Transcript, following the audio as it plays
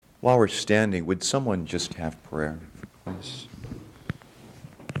While we're standing, would someone just have prayer, please?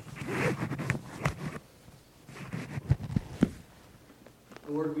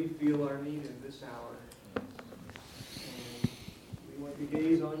 Lord, we feel our need in this hour. And we want to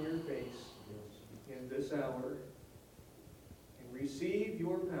gaze on your face in this hour and receive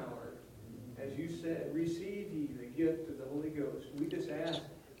your power. As you said, receive ye the gift of the Holy Ghost. We just ask,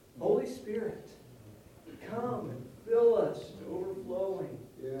 Holy Spirit, come and fill us to overflowing.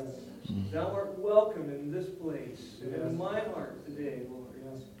 Yes. Thou art welcome in this place and in my heart today, Lord.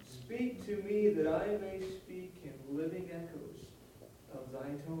 Yes. Speak to me that I may speak in living echoes of thy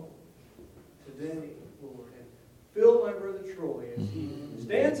tone today, Lord. And fill my brother Troy as he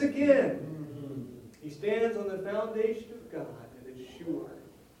stands again. He stands on the foundation of God that is sure.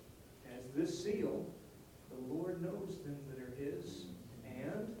 As this seal, the Lord knows them that are his.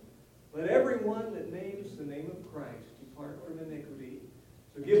 And let everyone that names the name of Christ depart from iniquity.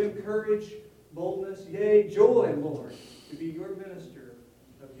 So give him courage, boldness, yea, joy, Lord, to be your minister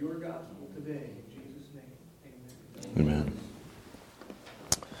of your gospel today. In Jesus' name, amen. Amen.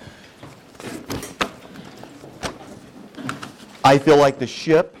 I feel like the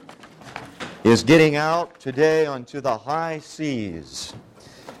ship is getting out today onto the high seas.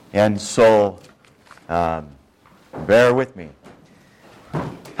 And so, bear with me.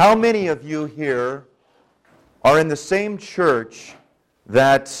 How many of you here are in the same church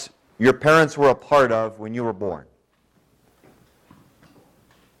that your parents were a part of when you were born?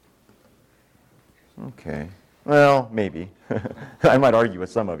 Okay. Well, maybe. I might argue with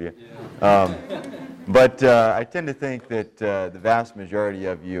some of you. But I tend to think that the vast majority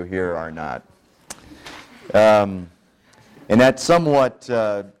of you here are not. And that somewhat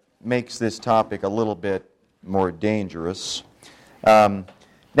makes this topic a little bit more dangerous. Now,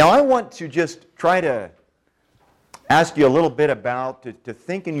 I want to just try to ask you a little bit about, to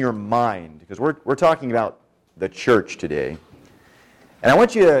think in your mind, because we're talking about the church today. And I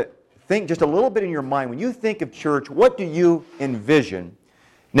want you to think just a little bit in your mind. When you think of church, what do you envision?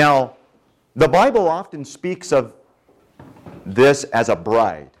 Now, the Bible often speaks of this as a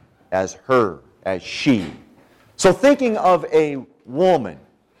bride, as her, as she. So thinking of a woman,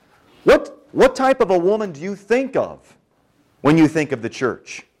 what type of a woman do you think of when you think of the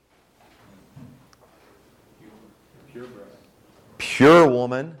church? Pure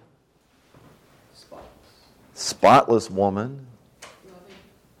woman. Spotless woman.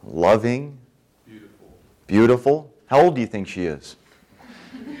 Loving. Beautiful. How old do you think she is?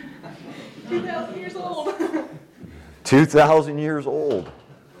 2,000 years old. 2,000 years old.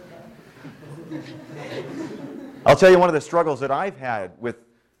 I'll tell you one of the struggles that I've had with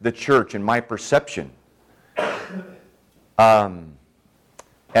the church and my perception.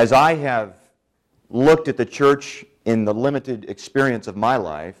 As I have looked at the church in the limited experience of my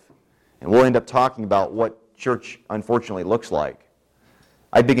life, and we'll end up talking about what church unfortunately looks like,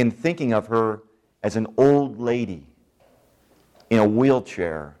 I begin thinking of her as an old lady in a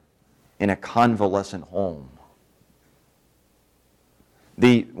wheelchair in a convalescent home.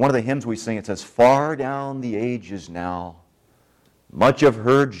 One of the hymns we sing, it says, "Far down the ages now, much of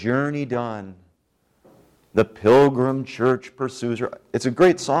her journey done, the pilgrim church pursues her." It's a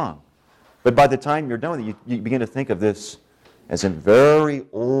great song. But by the time you're done with it, you begin to think of this as a very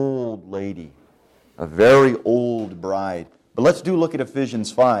old lady, a very old bride. But let's look at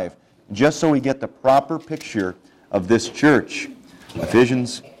Ephesians 5, just so we get the proper picture of this church.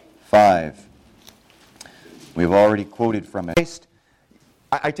 Ephesians 5. We've already quoted from it.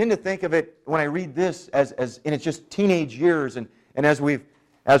 I tend to think of it, when I read this, as in its just teenage years, and as we've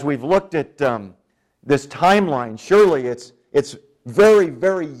looked at this timeline, surely it's very,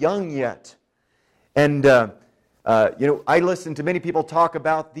 very young yet. And I listen to many people talk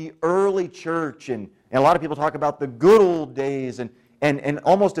about the early church, and a lot of people talk about the good old days, and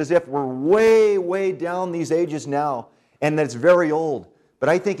almost as if we're way, way down these ages now, and that it's very old. But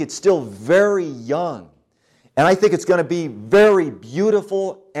I think it's still very young. And I think it's going to be very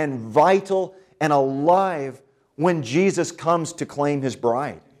beautiful and vital and alive when Jesus comes to claim His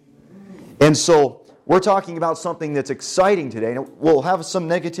bride. And so we're talking about something that's exciting today. And we'll have some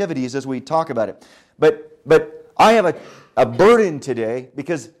negativities as we talk about it. But I have a burden today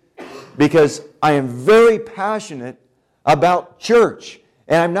because I am very passionate about church.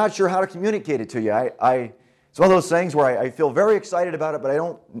 And I'm not sure how to communicate it to you. It's one of those things where I feel very excited about it, but I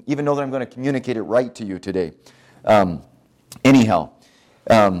don't even know that I'm going to communicate it right to you today. Anyhow,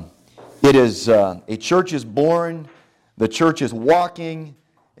 it is a church is born, the church is walking,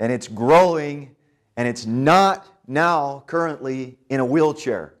 and it's growing, and it's not now currently in a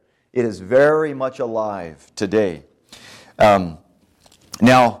wheelchair. It is very much alive today.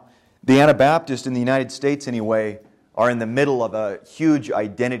 Now, The Anabaptists in the United States, anyway, are in the middle of a huge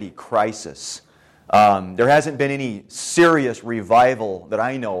identity crisis. There hasn't been any serious revival that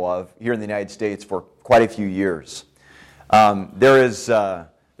I know of here in the United States for quite a few years. There's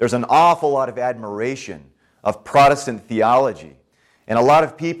an awful lot of admiration of Protestant theology, and a lot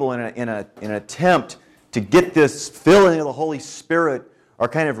of people in an attempt to get this filling of the Holy Spirit are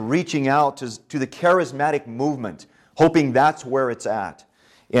kind of reaching out to the charismatic movement, hoping that's where it's at.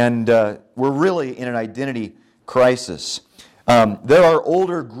 And we're really in an identity crisis. There are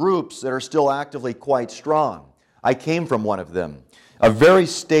older groups that are still actively quite strong. I came from one of them. A very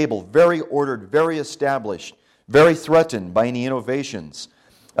stable, very ordered, very established, very threatened by any innovations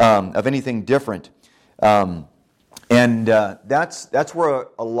of anything different. That's where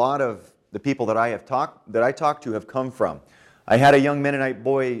a lot of the people that I talked to have come from. I had a young Mennonite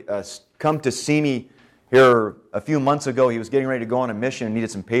boy come to see me here a few months ago. He was getting ready to go on a mission and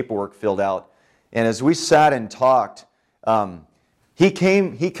needed some paperwork filled out. And as we sat and talked,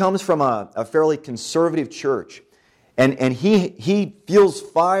 he comes from a fairly conservative church, and he feels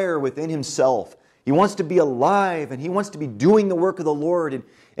fire within himself. He wants to be alive, and he wants to be doing the work of the Lord. And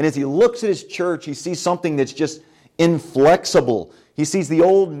as he looks at his church, he sees something that's just inflexible. He sees the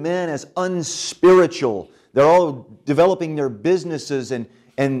old men as unspiritual. They're all developing their businesses, and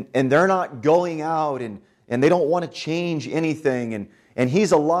they're not going out, and they don't want to change anything. And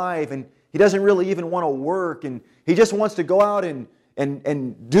he's alive, and he doesn't really even want to work, and he just wants to go out and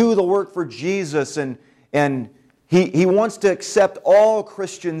do the work for Jesus, and he wants to accept all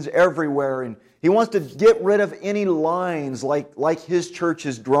Christians everywhere, and he wants to get rid of any lines like his church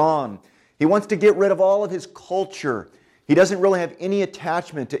has drawn. He wants to get rid of all of his culture. He doesn't really have any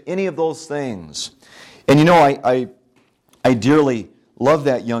attachment to any of those things. And you know, I dearly love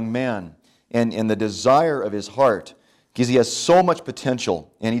that young man and the desire of his heart, because he has so much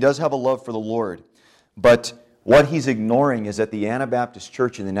potential, and he does have a love for the Lord. But what he's ignoring is that the Anabaptist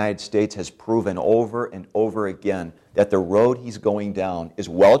Church in the United States has proven over and over again that the road he's going down is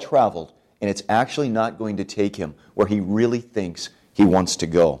well-traveled, and it's actually not going to take him where he really thinks he wants to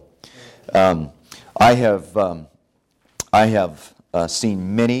go. I have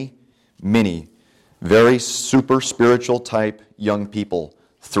seen many very super spiritual type young people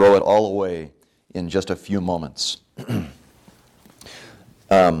throw it all away in just a few moments.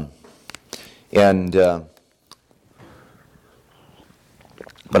 But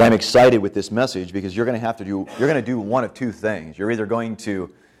I'm excited with this message because you're going to do one of two things. You're either going to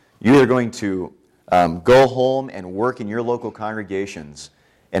go home and work in your local congregations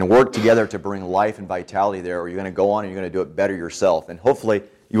and work together to bring life and vitality there, or you're going to go on and you're going to do it better yourself. And hopefully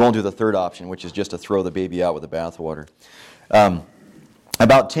you won't do the third option, which is just to throw the baby out with the bathwater.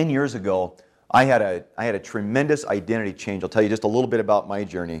 About 10 years ago, I had a tremendous identity change. I'll tell you just a little bit about my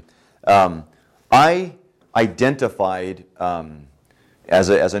journey. I identified as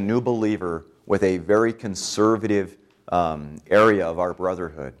a new believer with a very conservative area of our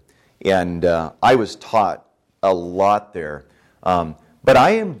brotherhood. And I was taught a lot there. But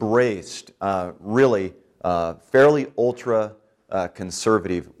I embraced really fairly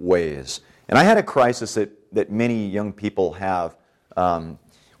ultra-conservative ways. And I had a crisis that many young people have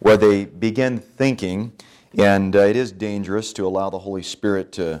where they begin thinking, and it is dangerous to allow the Holy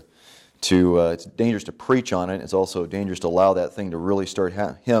Spirit it's dangerous to preach on it. It's also dangerous to allow that thing to really start,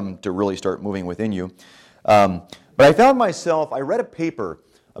 him to really start moving within you. But I found myself, I read a paper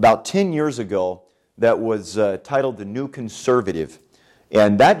about 10 years ago that was titled The New Conservative.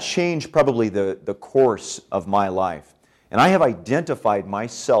 And that changed probably the course of my life. And I have identified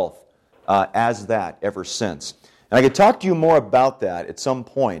myself as that ever since. And I could talk to you more about that at some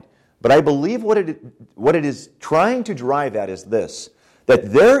point. But I believe what it is trying to drive at is this,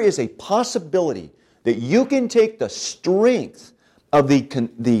 that there is a possibility that you can take the strength of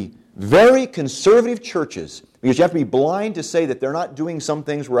the very conservative churches, because you have to be blind to say that they're not doing some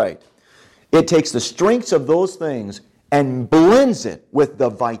things right. It takes the strengths of those things and blends it with the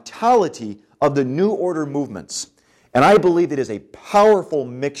vitality of the New Order movements. And I believe it is a powerful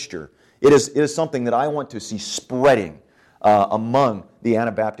mixture. It is something that I want to see spreading among the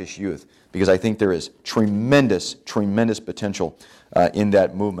Anabaptist youth, because I think there is tremendous potential in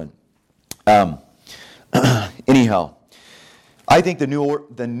that movement. Anyhow, I think the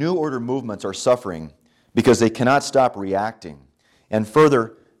New Order movements are suffering because they cannot stop reacting. And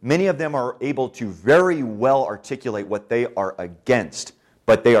further, many of them are able to very well articulate what they are against,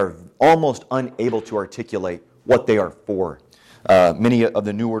 but they are almost unable to articulate what they are for. Many of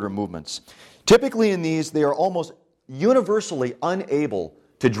the New Order movements. Typically in these, they are almost universally unable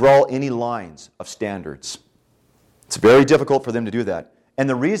to draw any lines of standards. It's very difficult for them to do that. And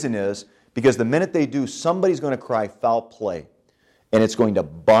the reason is because the minute they do, somebody's going to cry foul play. And it's going to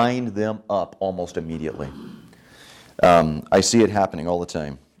bind them up almost immediately. I see it happening all the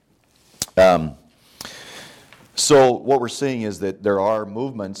time. So what we're seeing is that there are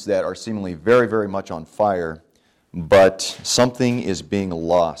movements that are seemingly very, very much on fire, but something is being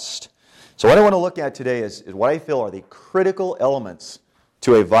lost. So what I want to look at today is what I feel are the critical elements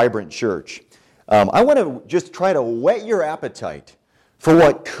to a vibrant church. I want to just try to whet your appetite for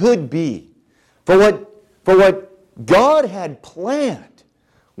what could be, for what God had planned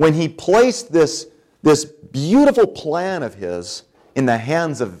when He placed this beautiful plan of His in the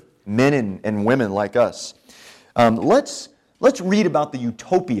hands of men and women like us. Let's read about the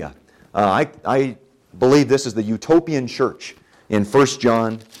utopia. I believe this is the utopian church in 1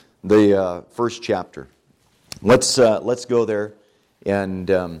 John, the first chapter. Let's go there. And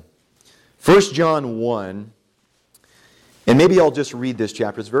 1 John 1, and maybe I'll just read this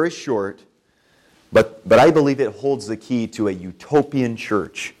chapter. It's very short, but I believe it holds the key to a utopian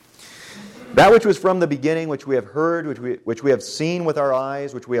church. That which was from the beginning, which we have heard, which we have seen with our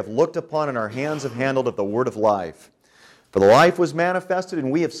eyes, which we have looked upon and our hands have handled of the word of life. For the life was manifested,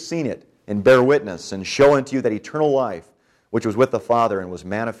 and we have seen it, and bear witness, and show unto you that eternal life, which was with the Father, and was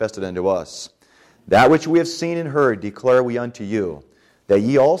manifested unto us. That which we have seen and heard declare we unto you, that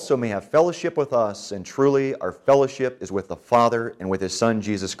ye also may have fellowship with us, and truly our fellowship is with the Father and with His Son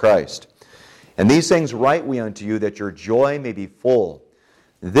Jesus Christ. And these things write we unto you, that your joy may be full.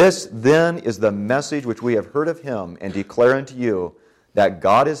 This then is the message which we have heard of Him, and declare unto you, that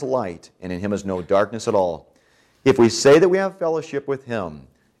God is light, and in Him is no darkness at all. If we say that we have fellowship with Him,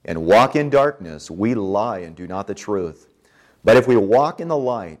 and walk in darkness, we lie and do not the truth. But if we walk in the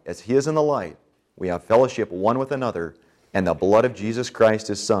light, as He is in the light, we have fellowship one with another, and the blood of Jesus Christ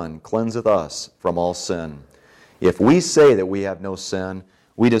His Son cleanseth us from all sin. If we say that we have no sin,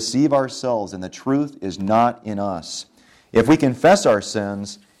 we deceive ourselves, and the truth is not in us. If we confess our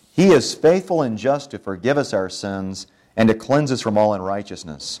sins, He is faithful and just to forgive us our sins and to cleanse us from all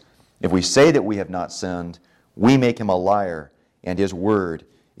unrighteousness. If we say that we have not sinned, we make Him a liar, and His word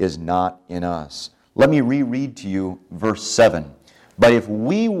is not in us. Let me reread to you verse 7. But if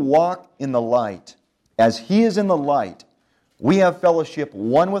we walk in the light, as He is in the light, we have fellowship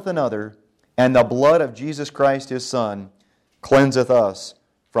one with another, and the blood of Jesus Christ His Son cleanseth us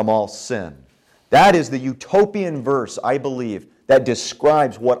from all sin. That is the utopian verse, I believe, that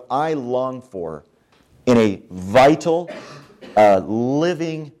describes what I long for in a vital,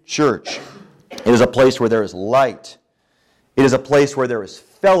 living church. It is a place where there is light. It is a place where there is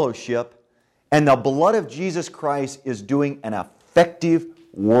fellowship, and the blood of Jesus Christ is doing an effective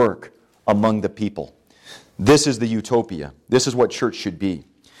work among the people. This is the utopia. This is what church should be.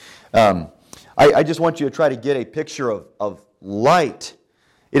 I just want you to try to get a picture of light.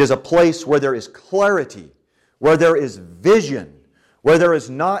 It is a place where there is clarity, where there is vision, where there is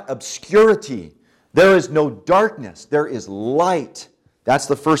not obscurity. There is no darkness. There is light. That's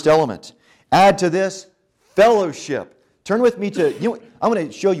the first element. Add to this fellowship. Turn with me to, I'm going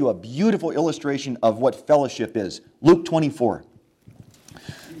to show you a beautiful illustration of what fellowship is. Luke 24.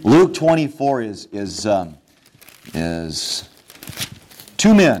 Luke 24 is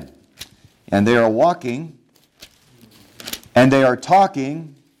two men, and they are walking, and they are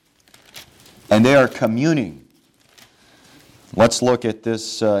talking, and they are communing. Let's look at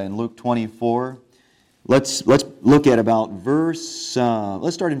this in Luke 24. Let's look at about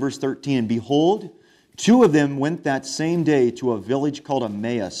let's start in verse 13. And behold, two of them went that same day to a village called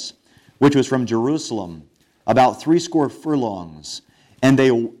Emmaus, which was from Jerusalem, about 80 furlongs. And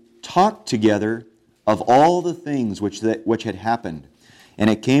they talked together of all the things which had happened. And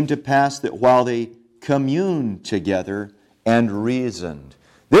it came to pass that while they communed together and reasoned.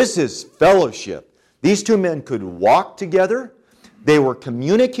 This is fellowship. These two men could walk together, they were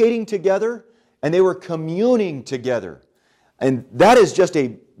communicating together, and they were communing together. And that is just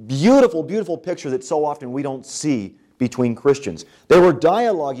a beautiful, beautiful picture that so often we don't see between Christians. They were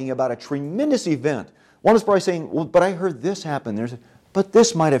dialoguing about a tremendous event. One was probably saying, well, but I heard this happen. But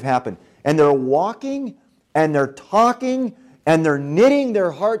this might have happened. And they're walking, and they're talking, and they're knitting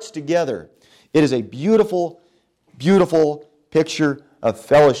their hearts together. It is a beautiful, beautiful picture of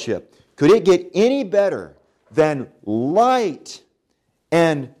fellowship. Could it get any better than light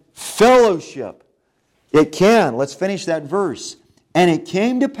and fellowship? It can. Let's finish that verse. And it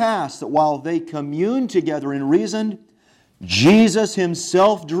came to pass that while they communed together and reasoned, Jesus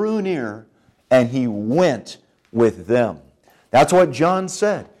Himself drew near, and He went with them. That's what John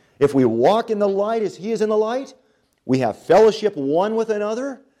said. If we walk in the light as He is in the light, we have fellowship one with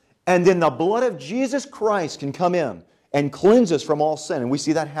another, and then the blood of Jesus Christ can come in and cleanse us from all sin. And we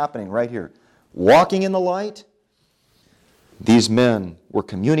see that happening right here. Walking in the light, these men were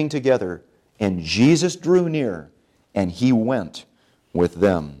communing together, and Jesus drew near, and He went with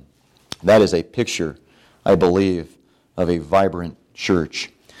them. That is a picture, I believe, of a vibrant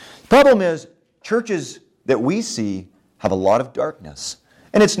church. The problem is, churches that we see have a lot of darkness.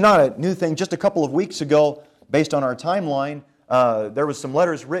 And it's not a new thing. Just a couple of weeks ago, based on our timeline, there was some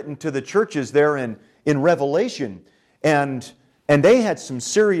letters written to the churches there in Revelation. And they had some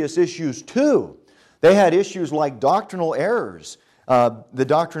serious issues too. They had issues like doctrinal errors, the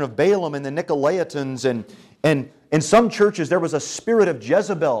doctrine of Balaam and the Nicolaitans. And in some churches, there was a spirit of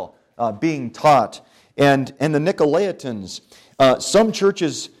Jezebel being taught. And the Nicolaitans. Some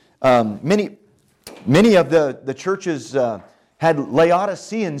churches, many of the churches had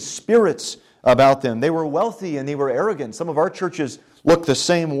Laodicean spirits about them. They were wealthy and they were arrogant. Some of our churches look the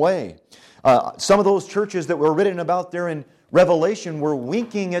same way. Some of those churches that were written about there in Revelation were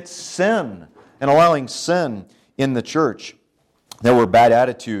winking at sin and allowing sin in the church. There were bad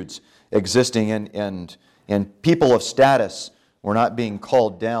attitudes existing, and people of status were not being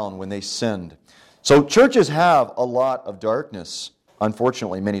called down when they sinned. So churches have a lot of darkness,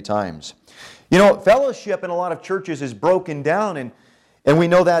 unfortunately, many times. You know, fellowship in a lot of churches is broken down, and we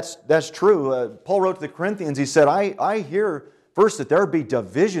know that's true. Paul wrote to the Corinthians, he said, I hear first that there be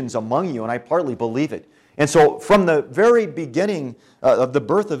divisions among you, and I partly believe it. And so from the very beginning of the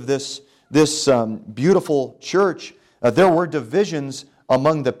birth of this beautiful church, there were divisions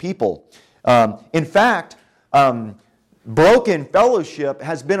among the people. In fact, broken fellowship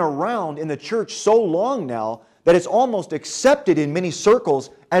has been around in the church so long now that it's almost accepted in many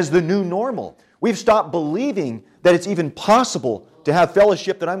circles as the new normal. We've stopped believing that it's even possible to have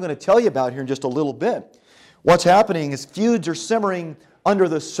fellowship that I'm going to tell you about here in just a little bit. What's happening is feuds are simmering under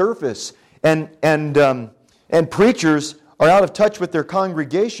the surface, and preachers are out of touch with their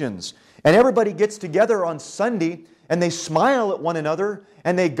congregations. And everybody gets together on Sunday, and they smile at one another,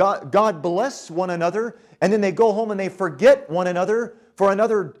 and they God bless one another, and then they go home and they forget one another for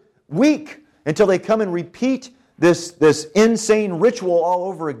another week until they come and repeat this insane ritual all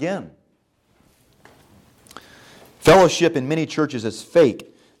over again. Fellowship in many churches is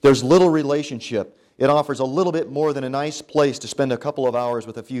fake. There's little relationship. It offers a little bit more than a nice place to spend a couple of hours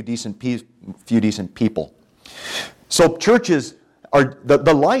with a few decent people. So churches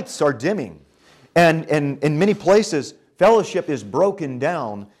the lights are dimming, and in many places fellowship is broken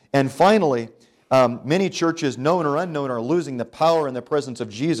down, and finally many churches, known or unknown, are losing the power and the presence of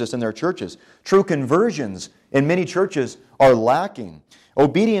Jesus in their churches. True conversions in many churches are lacking.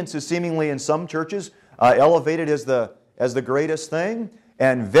 Obedience is seemingly in some churches elevated as the greatest thing,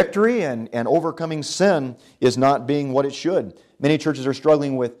 and victory and overcoming sin is not being what it should. Many churches are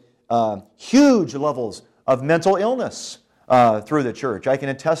struggling with huge levels of mental illness through the church. I can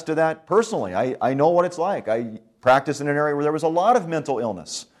attest to that personally. I know what it's like. I practiced in an area where there was a lot of mental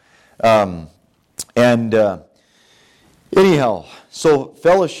illness. Anyhow, so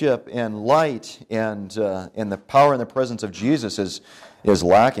fellowship and light and the power and the presence of Jesus is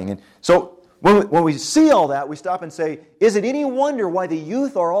lacking. And so when we see all that, we stop and say, is it any wonder why the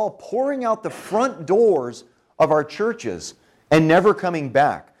youth are all pouring out the front doors of our churches and never coming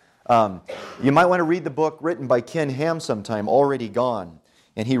back? You might want to read the book written by Ken Ham sometime, Already Gone.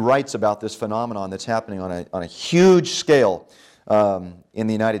 And he writes about this phenomenon that's happening on a huge scale in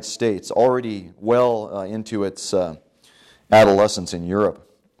the United States, already well into its adolescence in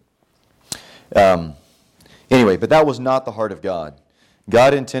Europe. Anyway, but that was not the heart of God.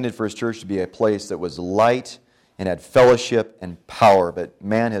 God intended for His church to be a place that was light and had fellowship and power, but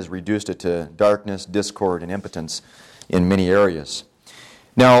man has reduced it to darkness, discord, and impotence in many areas.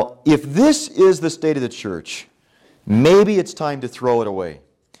 Now, if this is the state of the church, maybe it's time to throw it away.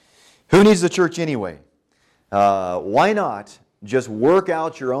 Who needs the church anyway? Why not just work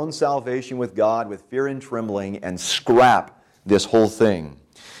out your own salvation with God with fear and trembling and scrap this whole thing?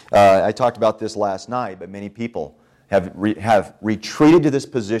 I talked about this last night, but many people have retreated to this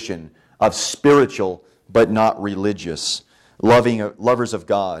position of spiritual but not religious, lovers of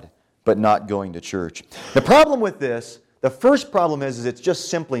God but not going to church. The problem with this, the first problem is it's just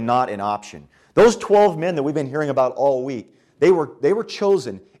simply not an option. Those 12 men that we've been hearing about all week, they were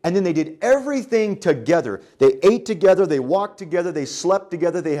chosen, and then they did everything together. They ate together, they walked together, they slept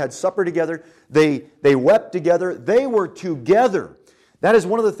together, they had supper together, they wept together. They were together. That is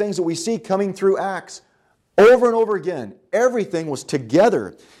one of the things that we see coming through Acts over and over again. Everything was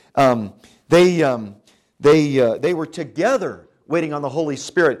together. They were together waiting on the Holy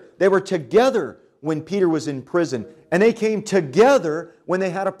Spirit. They were together when Peter was in prison. And they came together when they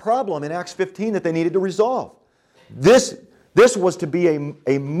had a problem in Acts 15 that they needed to resolve. This was to be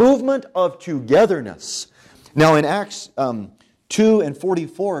a movement of togetherness. Now in Acts 2 and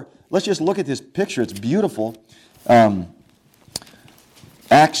 44, let's just look at this picture. It's beautiful.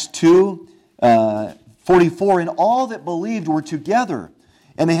 Acts 2, 44, and all that believed were together,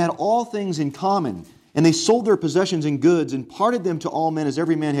 and they had all things in common. And they sold their possessions and goods and parted them to all men as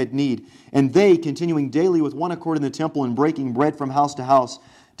every man had need. And they, continuing daily with one accord in the temple and breaking bread from house to house,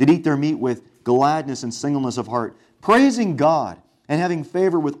 did eat their meat with gladness and singleness of heart, praising God and having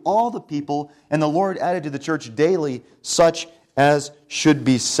favor with all the people. And the Lord added to the church daily such as should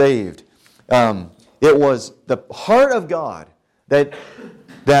be saved. It was the heart of God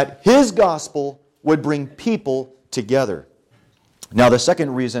that His gospel would bring people together. Now, the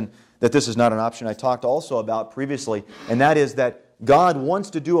second reason that this is not an option I talked also about previously, and that is that God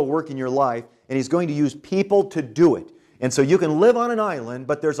wants to do a work in your life, and He's going to use people to do it. And so you can live on an island,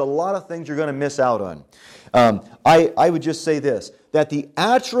 but there's a lot of things you're going to miss out on. I would just say this, that the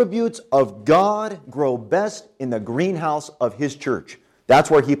attributes of God grow best in the greenhouse of His church. That's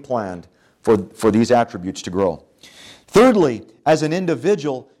where He planned for these attributes to grow. Thirdly, as an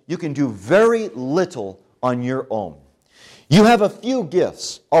individual, you can do very little on your own. You have a few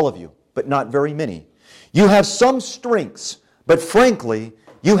gifts, all of you, but not very many. You have some strengths, but frankly,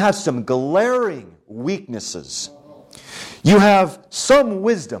 you have some glaring weaknesses. You have some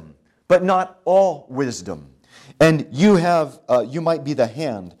wisdom, but not all wisdom. And you might be the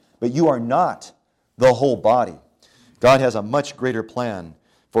hand, but you are not the whole body. God has a much greater plan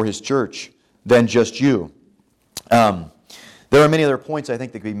for His church than just you. There are many other points I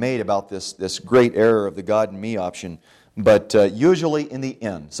think that could be made about this great error of the God and me option. But usually in the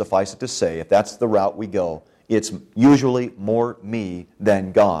end, suffice it to say, if that's the route we go, it's usually more me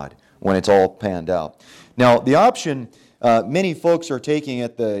than God when it's all panned out. Now, the option many folks are taking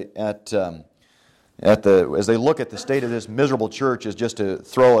as they look at the state of this miserable church is just to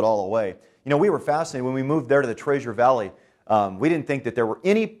throw it all away. You know, we were fascinated when we moved there to the Treasure Valley. We didn't think that there were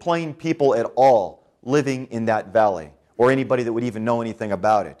any plain people at all living in that valley, or anybody that would even know anything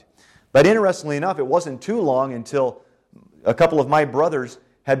about it. But interestingly enough, it wasn't too long until a couple of my brothers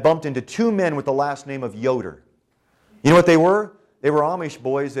had bumped into two men with the last name of Yoder. You know what they were? They were Amish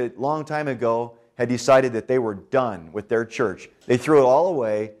boys that a long time ago had decided that they were done with their church. They threw it all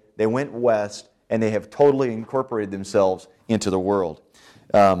away, they went west, and they have totally incorporated themselves into the world.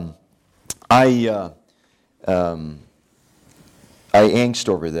 I angst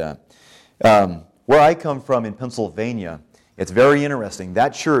over that. Where I come from in Pennsylvania, it's very interesting.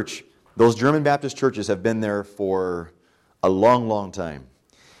 That church, those German Baptist churches have been there for a long, long time.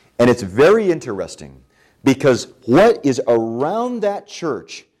 And it's very interesting because what is around that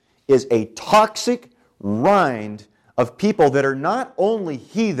church is a toxic rind of people that are not only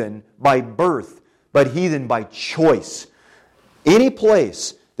heathen by birth, but heathen by choice. Any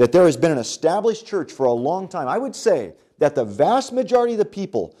place that there has been an established church for a long time, I would say that the vast majority of the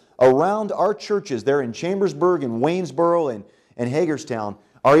people around our churches there in Chambersburg and Waynesboro and Hagerstown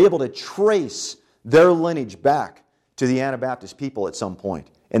are able to trace their lineage back to the Anabaptist people at some point.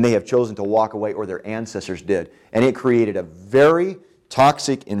 And they have chosen to walk away, or their ancestors did. And it created a very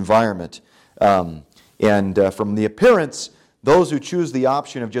toxic environment. From the appearance, those who choose the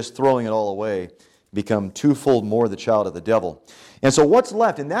option of just throwing it all away become twofold more the child of the devil. And so what's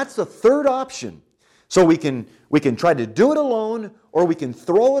left? And that's the third option. So we can try to do it alone, or we can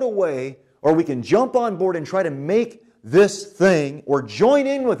throw it away, or we can jump on board and try to make this thing, or join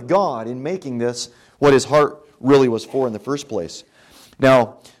in with God in making this what His heart really was for in the first place.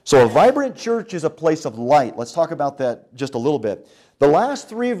 Now, so a vibrant church is a place of light. Let's talk about that just a little bit. The last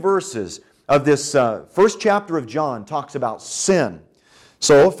three verses of this first chapter of John talks about sin.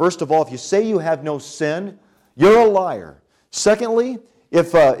 So, first of all, if you say you have no sin, you're a liar. Secondly,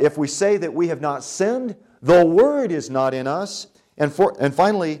 if we say that we have not sinned, the Word is not in us. And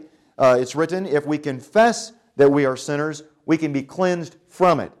finally, it's written, if we confess that we are sinners, we can be cleansed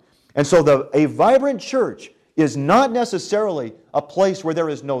from it. And so a vibrant church is not necessarily a place where there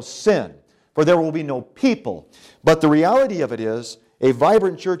is no sin, for there will be no people. But the reality of it is, a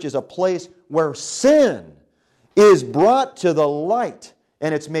vibrant church is a place where sin is brought to the light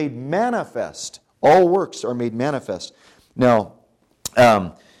and it's made manifest. All works are made manifest. Now,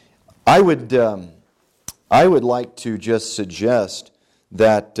 I would like to just suggest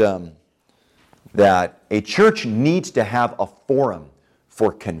that a church needs to have a forum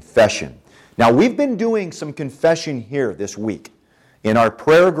for confession. Now, we've been doing some confession here this week in our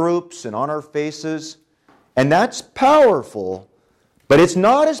prayer groups and on our faces, and that's powerful, but it's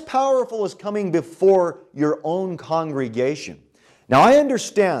not as powerful as coming before your own congregation. Now, I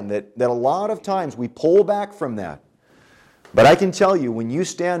understand that a lot of times we pull back from that. But I can tell you, when you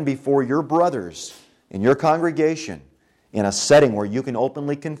stand before your brothers in your congregation in a setting where you can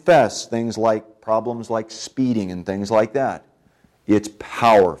openly confess things like problems like speeding and things like that, it's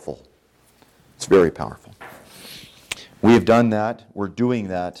powerful. It's very powerful. We have done that. We're doing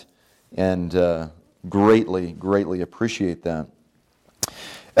that. And greatly, greatly appreciate that.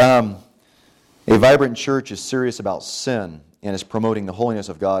 A vibrant church is serious about sin and is promoting the holiness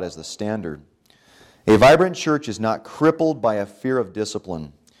of God as the standard. A vibrant church is not crippled by a fear of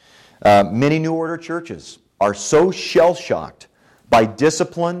discipline. Many New Order churches are so shell-shocked by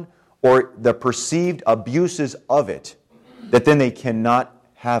discipline or the perceived abuses of it that then they cannot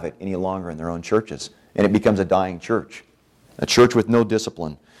have it any longer in their own churches. And it becomes a dying church. A church with no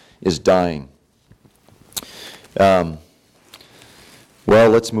discipline is dying. Well,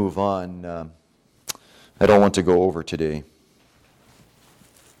 let's move on. I don't want to go over today.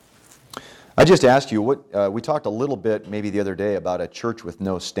 I just asked you, we talked a little bit maybe the other day about a church with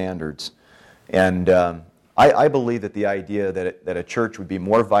no standards. And I believe that the idea that a church would be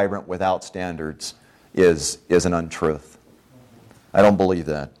more vibrant without standards is an untruth. I don't believe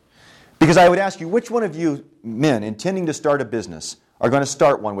that. Because I would ask you, which one of you men intending to start a business are going to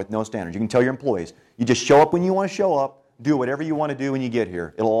start one with no standards? You can tell your employees, you just show up when you want to show up, do whatever you want to do when you get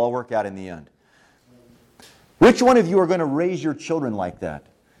here. It'll all work out in the end. Which one of you are going to raise your children like that?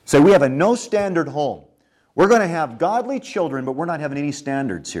 Say, we have a no-standard home. We're going to have godly children, but we're not having any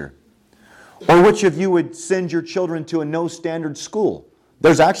standards here. Or which of you would send your children to a no-standard school?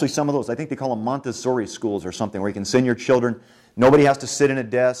 There's actually some of those. I think they call them Montessori schools or something, where you can send your children. Nobody has to sit in a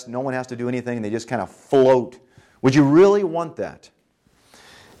desk. No one has to do anything. And they just kind of float. Would you really want that?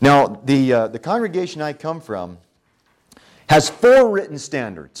 Now, the congregation I come from has 4 written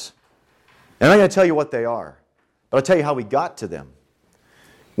standards. And I'm not going to tell you what they are, but I'll tell you how we got to them.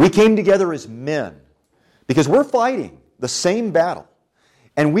 We came together as men because we're fighting the same battle.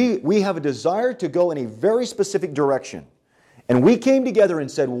 And we have a desire to go in a very specific direction. And we came together and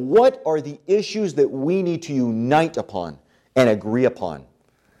said, what are the issues that we need to unite upon and agree upon?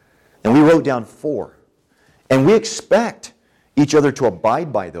 And we wrote down 4. And we expect each other to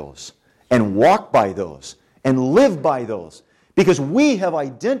abide by those and walk by those and live by those, because we have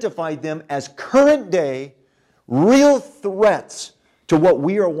identified them as current day, real threats to what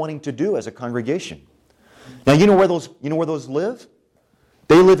we are wanting to do as a congregation. Now, you know where those live?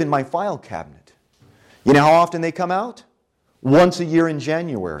 They live in my file cabinet. You know how often they come out? Once a year in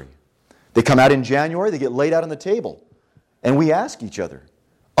January. They come out in January, they get laid out on the table. And we ask each other,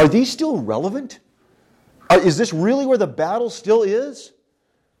 are these still relevant? Is this really where the battle still is?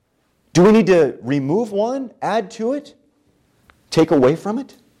 Do we need to remove one, add to it, take away from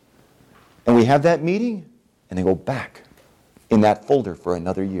it? And we have that meeting, and they go back in that folder for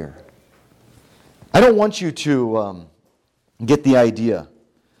another year. I don't want you to get the idea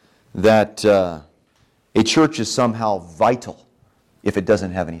that a church is somehow vital if it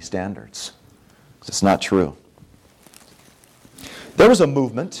doesn't have any standards. It's not true. There was a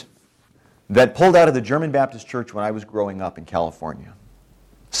movement that pulled out of the German Baptist Church when I was growing up in California.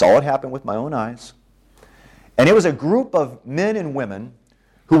 Saw it happen with my own eyes. And it was a group of men and women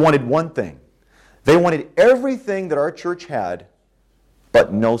who wanted one thing. They wanted everything that our church had,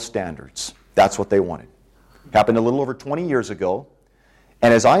 but no standards. That's what they wanted. Happened a little over 20 years ago.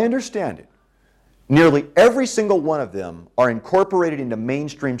 And as I understand it, nearly every single one of them are incorporated into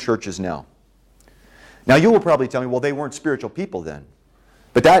mainstream churches now. Now, you will probably tell me, well, they weren't spiritual people then.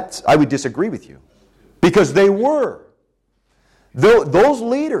 But I would disagree with you. Because they were. Those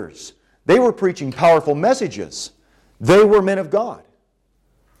leaders, they were preaching powerful messages. They were men of God.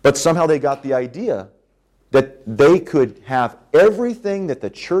 But somehow they got the idea that they could have everything that the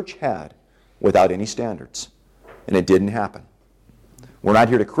church had without any standards. And it didn't happen. We're not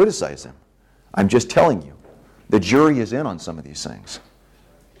here to criticize them. I'm just telling you, the jury is in on some of these things.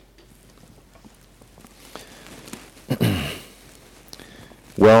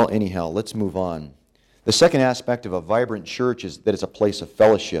 Well, anyhow, let's move on. The second aspect of a vibrant church is that it's a place of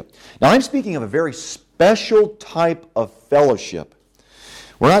fellowship. Now, I'm speaking of a very special type of fellowship.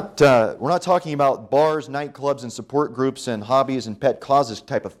 We're not talking about bars, nightclubs, and support groups and hobbies and pet causes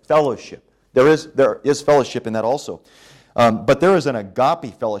type of fellowship. There is fellowship in that also. But there is an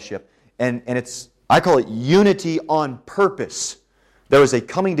agape fellowship, and I call it unity on purpose. There is a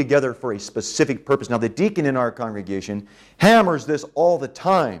coming together for a specific purpose. Now, the deacon in our congregation hammers this all the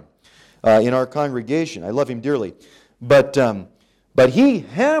time in our congregation. I love him dearly. But he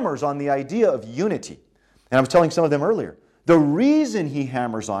hammers on the idea of unity. And I was telling some of them earlier, the reason he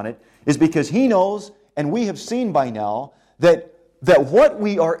hammers on it is because he knows, and we have seen by now, that that what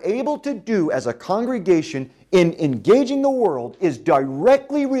we are able to do as a congregation in engaging the world is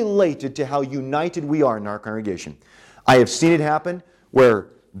directly related to how united we are in our congregation. I have seen it happen where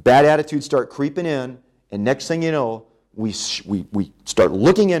bad attitudes start creeping in, and next thing you know, we start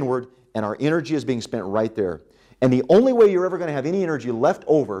looking inward, and our energy is being spent right there. And the only way you're ever going to have any energy left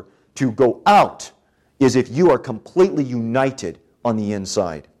over to go out is if you are completely united on the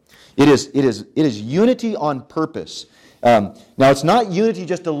inside. It is unity on purpose. Now, it's not unity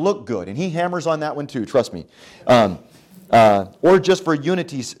just to look good, and he hammers on that one too, trust me. Or just for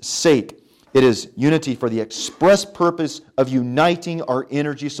unity's sake. It is unity for the express purpose of uniting our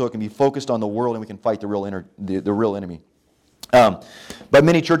energy so it can be focused on the world and we can fight the real enemy. But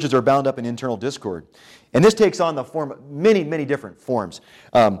many churches are bound up in internal discord. And this takes on the form of many, many different forms.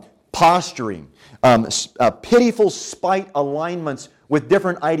 Posturing, pitiful spite alignments with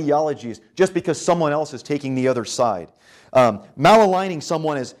different ideologies just because someone else is taking the other side. Malaligning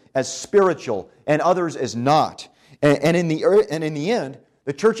someone as spiritual and others as not. And in the end,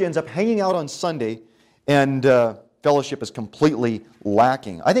 the church ends up hanging out on Sunday and fellowship is completely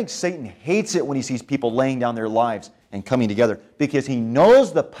lacking. I think Satan hates it when he sees people laying down their lives and coming together because he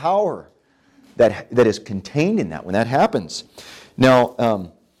knows the power that is contained in that when that happens. Now,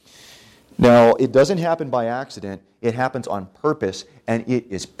 it doesn't happen by accident. It happens on purpose, and it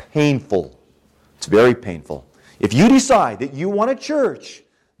is painful. It's very painful. If you decide that you want a church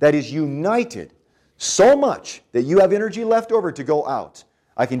that is united so much that you have energy left over to go out,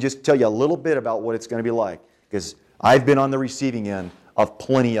 I can just tell you a little bit about what it's going to be like, because I've been on the receiving end of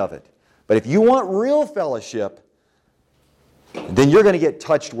plenty of it. But if you want real fellowship, then you're going to get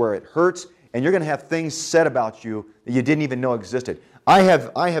touched where it hurts, and you're going to have things said about you that you didn't even know existed. I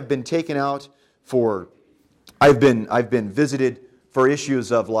have been taken out for, I've been visited for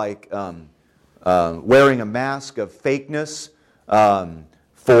issues of like wearing a mask of fakeness,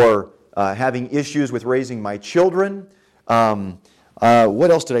 for having issues with raising my children.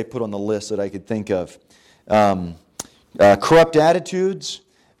 What else did I put on the list that I could think of? Corrupt attitudes.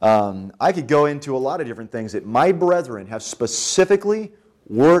 I could go into a lot of different things that my brethren have specifically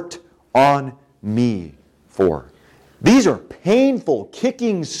worked on me for. These are painful,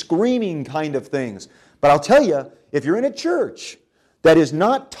 kicking, screaming kind of things. But I'll tell you, if you're in a church that is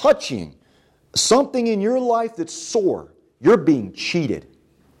not touching something in your life that's sore, you're being cheated.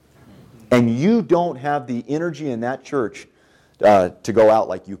 And you don't have the energy in that church to go out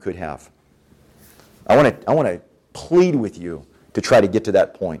like you could have. I want to plead with you to try to get to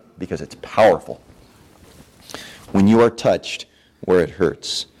that point because it's powerful. When you are touched where it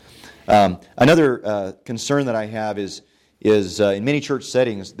hurts. Another concern that I have is in many church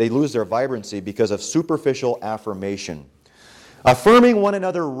settings, they lose their vibrancy because of superficial affirmation. Affirming one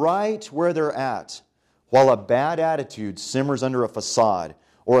another right where they're at, while a bad attitude simmers under a facade,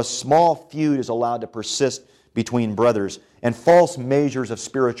 or a small feud is allowed to persist between brothers, and false measures of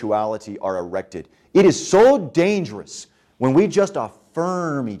spirituality are erected. It is so dangerous when we just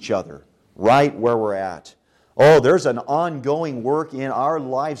affirm each other right where we're at. Oh, there's an ongoing work in our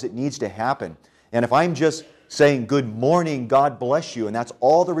lives that needs to happen. And if I'm just saying, good morning, God bless you, and that's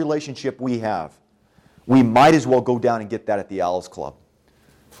all the relationship we have, we might as well go down and get that at the Owls Club.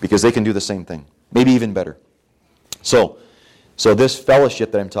 Because they can do the same thing. Maybe even better. So this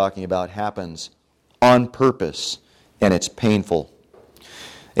fellowship that I'm talking about happens on purpose, and it's painful.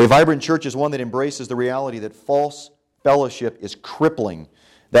 A vibrant church is one that embraces the reality that false fellowship is crippling,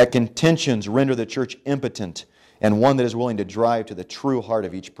 that contentions render the church impotent, and one that is willing to drive to the true heart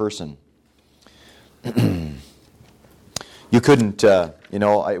of each person. You couldn't,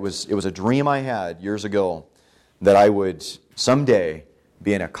 it was a dream I had years ago that I would someday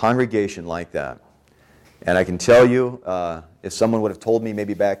be in a congregation like that. And I can tell you, if someone would have told me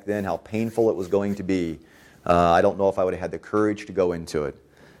maybe back then how painful it was going to be, I don't know if I would have had the courage to go into it.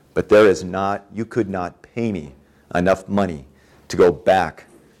 But you could not pay me enough money to go back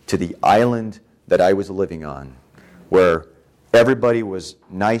to the island that I was living on, where everybody was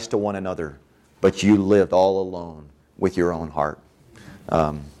nice to one another, but you lived all alone with your own heart.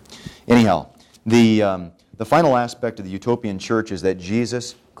 Anyhow, the final aspect of the utopian church is that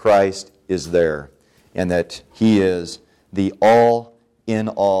Jesus Christ is there, and that He is the all in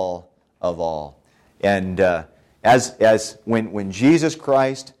all of all. And as when Jesus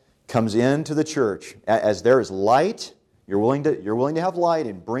Christ comes into the church, as there is light, you're willing to have light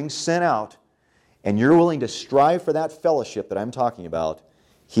and bring sin out, and you're willing to strive for that fellowship that I'm talking about,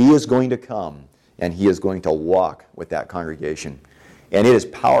 He is going to come and He is going to walk with that congregation. And it is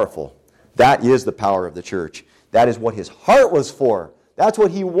powerful. That is the power of the church. That is what His heart was for. That's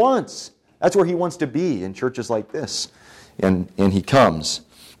what He wants. That's where He wants to be, in churches like this. and He comes.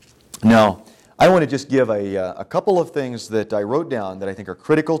 Now, I want to just give a couple of things that I wrote down that I think are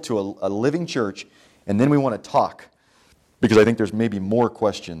critical to a living church, and then we want to talk, because I think there's maybe more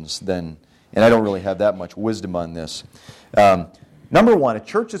questions than, and I don't really have that much wisdom on this. Number one, a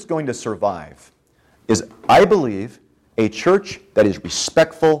church that's going to survive is, I believe, a church that is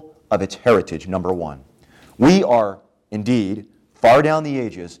respectful of its heritage, number one. We are, indeed, far down the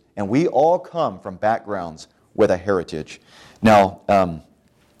ages, and we all come from backgrounds with a heritage. Now,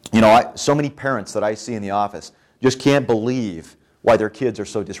 so many parents that I see in the office just can't believe why their kids are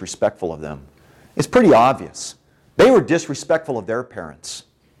so disrespectful of them. It's pretty obvious. They were disrespectful of their parents.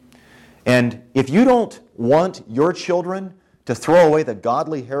 And if you don't want your children to throw away the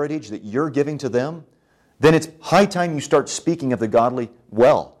godly heritage that you're giving to them, then it's high time you start speaking of the godly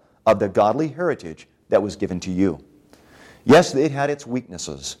heritage that was given to you. Yes, it had its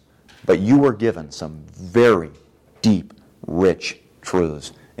weaknesses, but you were given some very deep, rich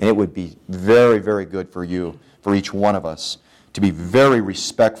truths. And it would be very, very good for you, for each one of us, to be very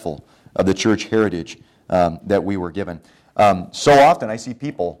respectful of the church heritage that we were given. So often I see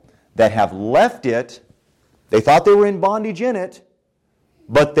people that have left it. They thought they were in bondage in it,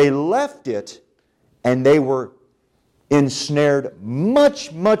 but they left it and they were ensnared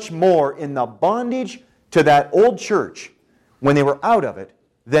much, much more in the bondage to that old church when they were out of it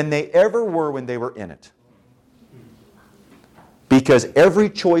than they ever were when they were in it. Because every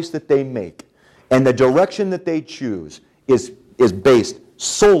choice that they make and the direction that they choose is based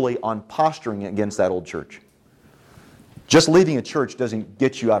solely on posturing against that old church. Just leaving a church doesn't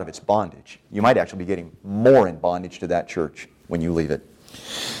get you out of its bondage. You might actually be getting more in bondage to that church when you leave it.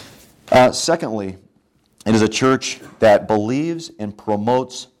 Secondly, it is a church that believes and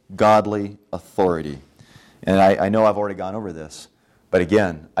promotes godly authority. And I know I've already gone over this, but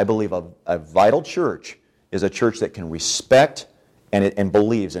again, I believe a vital church is a church that can respect and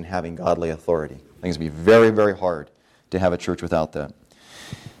believes in having godly authority. I think it's going to be very, very hard to have a church without that.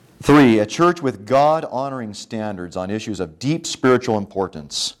 3, a church with God-honoring standards on issues of deep spiritual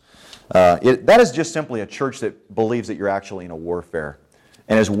importance. That is just simply a church that believes that you're actually in a warfare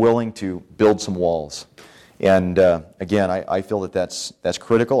and is willing to build some walls. And again, I feel that that's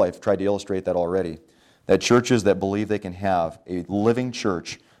critical. I've tried to illustrate that already. That churches that believe they can have a living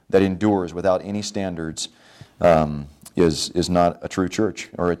church that endures without any standards is not a true church,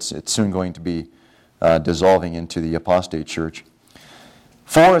 or it's soon going to be dissolving into the apostate church.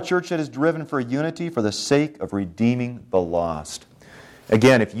 4, a church that is driven for unity for the sake of redeeming the lost.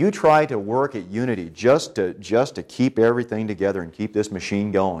 Again, if you try to work at unity just to keep everything together and keep this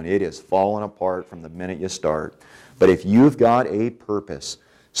machine going, it is falling apart from the minute you start. But if you've got a purpose,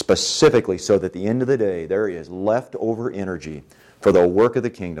 specifically so that at the end of the day there is leftover energy for the work of the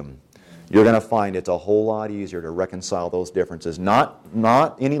kingdom, you're going to find it's a whole lot easier to reconcile those differences.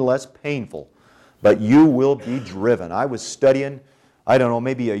 Not any less painful, but you will be driven. I was studying, I don't know,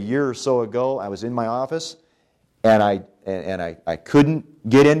 maybe a year or so ago. I was in my office, and I couldn't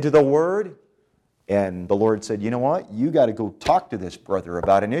get into the Word, and the Lord said, you know what? You got to go talk to this brother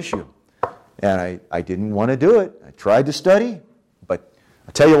about an issue. And I didn't want to do it. I tried to study, but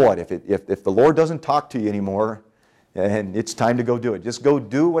I tell you what, if the Lord doesn't talk to you anymore, and it's time to go do it, just go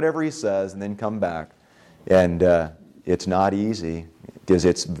do whatever He says and then come back. And it's not easy, because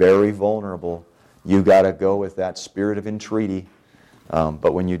it's very vulnerable. You got to go with that spirit of entreaty.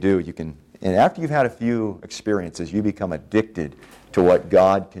 But when you do, you can, and after you've had a few experiences, you become addicted to what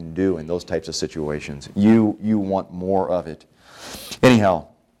God can do in those types of situations. You want more of it. Anyhow,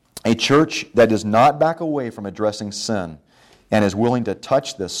 a church that does not back away from addressing sin and is willing to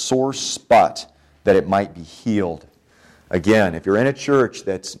touch the sore spot that it might be healed. Again, if you're in a church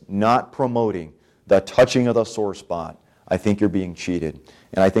that's not promoting the touching of the sore spot, I think you're being cheated.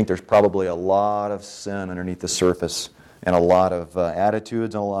 And I think there's probably a lot of sin underneath the surface, and a lot of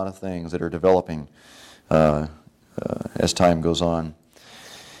attitudes and a lot of things that are developing as time goes on.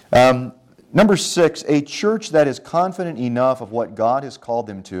 Number 6, a church that is confident enough of what God has called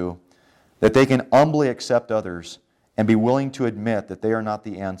them to, that they can humbly accept others and be willing to admit that they are not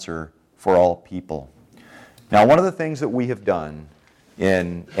the answer for all people. Now, one of the things that we have done,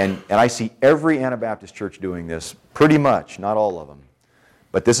 and I see every Anabaptist church doing this, pretty much, not all of them,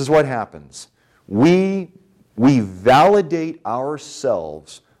 but this is what happens. We validate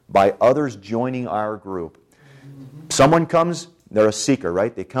ourselves by others joining our group. Someone comes, they're a seeker,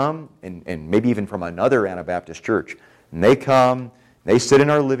 right? They come, and maybe even from another Anabaptist church, and they come, they sit in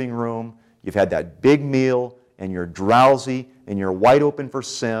our living room, you've had that big meal, and you're drowsy, and you're wide open for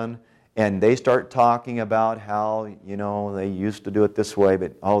sin, and they start talking about how, they used to do it this way,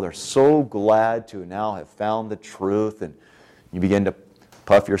 but they're so glad to now have found the truth, and you begin to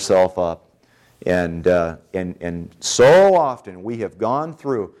puff yourself up. And so often we have gone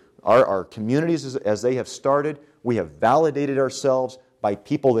through our communities as they have started. We have validated ourselves by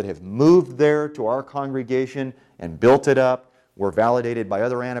people that have moved there to our congregation and built it up. We're validated by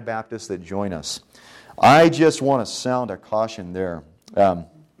other Anabaptists that join us. I just want to sound a caution there.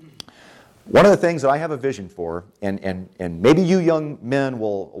 One of the things that I have a vision for, and maybe you young men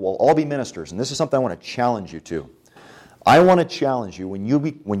will all be ministers, and this is something I want to challenge you to. I want to challenge you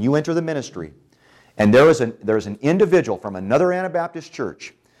when you enter the ministry, and there is an individual from another Anabaptist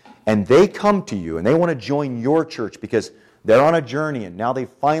church, and they come to you and they want to join your church because they're on a journey and now they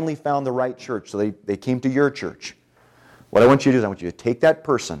finally found the right church, so they came to your church. What I want you to do is I want you to take that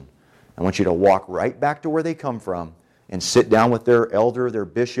person, I want you to walk right back to where they come from and sit down with their elder, their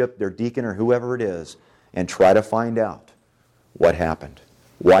bishop, their deacon, or whoever it is, and try to find out what happened,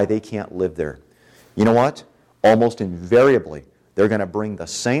 why they can't live there. You know what? Almost invariably, they're going to bring the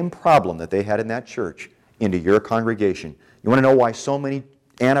same problem that they had in that church into your congregation. You want to know why so many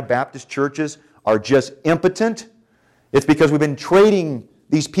Anabaptist churches are just impotent? It's because we've been trading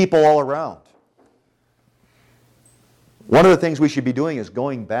these people all around. One of the things we should be doing is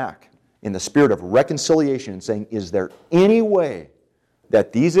going back in the spirit of reconciliation and saying, is there any way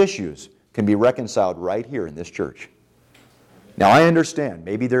that these issues can be reconciled right here in this church? Now, I understand,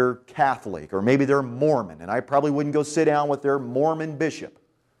 maybe they're Catholic or maybe they're Mormon, and I probably wouldn't go sit down with their Mormon bishop.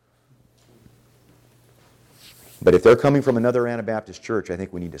 But if they're coming from another Anabaptist church, I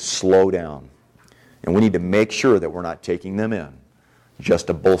think we need to slow down. And we need to make sure that we're not taking them in just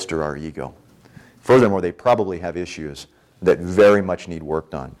to bolster our ego. Furthermore, they probably have issues that very much need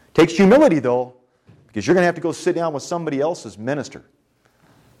worked on. Takes humility, though, because you're going to have to go sit down with somebody else's minister.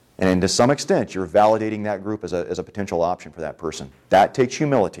 And to some extent, you're validating that group as a potential option for that person. That takes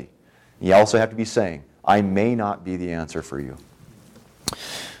humility. You also have to be saying, I may not be the answer for you.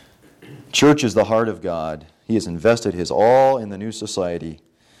 Church is the heart of God. He has invested His all in the new society.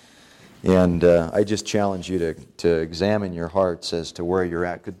 And I just challenge you to examine your hearts as to where you're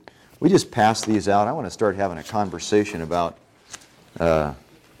at. Could we just pass these out? I want to start having a conversation about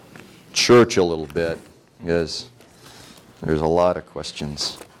church a little bit, because there's a lot of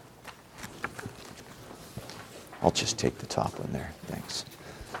questions. I'll just take the top one there. Thanks.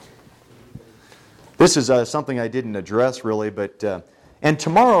 This is something I didn't address really, but and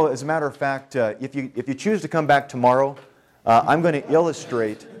tomorrow, as a matter of fact, if you choose to come back tomorrow, I'm going to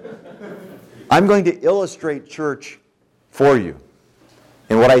illustrate church for you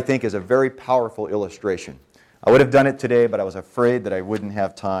in what I think is a very powerful illustration. I would have done it today, but I was afraid that I wouldn't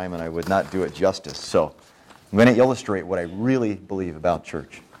have time and I would not do it justice. So I'm going to illustrate what I really believe about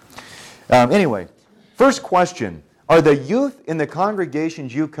church. Anyway, first question. Are the youth in the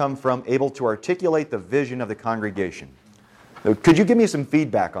congregations you come from able to articulate the vision of the congregation? Could you give me some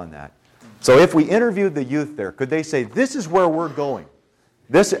feedback on that? So if we interviewed the youth there, could they say, this is where we're going?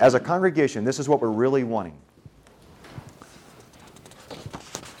 This, as a congregation, this is what we're really wanting.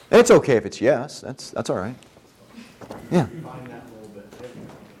 And it's okay if it's yes. That's all right. Yeah.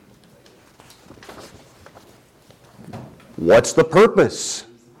 What's the purpose?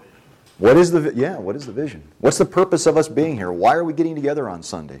 What is the vision? What's the purpose of us being here? Why are we getting together on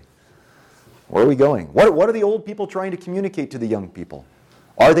Sunday? Where are we going? What are the old people trying to communicate to the young people?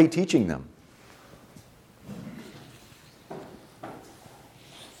 Are they teaching them?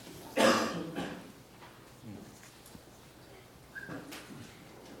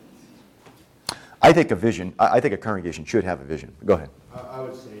 I think a congregation should have a vision. Go ahead. I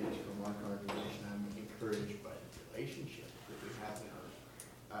would say just from my congregation, I'm encouraged by the relationship that we have in ours.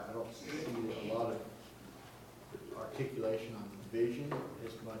 I don't see a lot of articulation on the vision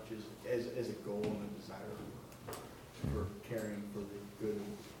as much as a goal and a desire for caring for the good of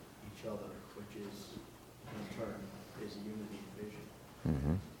each other, which is, in turn, is a unity and vision.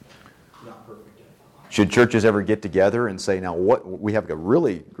 Mm-hmm. Not perfect. Should churches ever get together and say, now we have a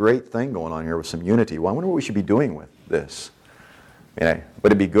really great thing going on here with some unity. Well, I wonder what we should be doing with this.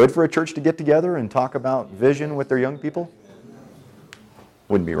 Would it be good for a church to get together and talk about vision with their young people?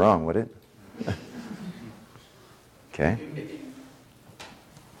 Wouldn't be wrong, would it? Okay.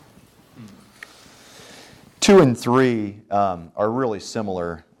 2 and 3 are really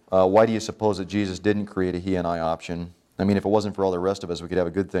similar. Why do you suppose that Jesus didn't create a he and I option? I mean, if it wasn't for all the rest of us, we could have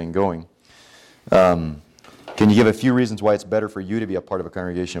a good thing going. Can you give a few reasons why it's better for you to be a part of a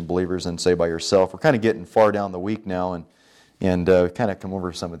congregation of believers than, say, by yourself? We're kind of getting far down the week now, and kind of come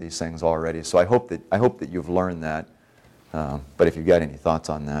over some of these things already. So I hope that you've learned that. But if you've got any thoughts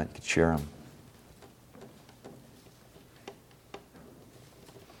on that, you could share them.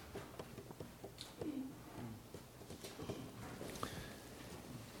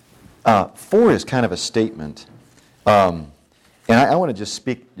 4 is kind of a statement. And I want to just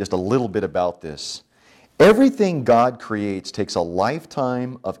speak just a little bit about this. Everything God creates takes a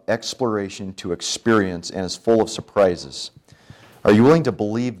lifetime of exploration to experience and is full of surprises. Are you willing to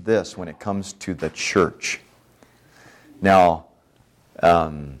believe this when it comes to the church? Now,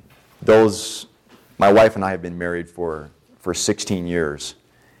 my wife and I have been married for 16 years.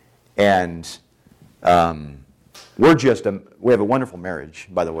 And we have a wonderful marriage,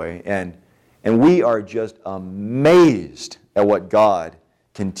 by the way. And we are just amazed at what God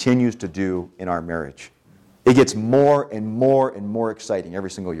continues to do in our marriage. It gets more and more and more exciting every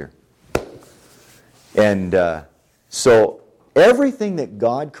single year. And so everything that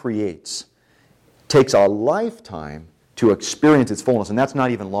God creates takes a lifetime to experience its fullness, and that's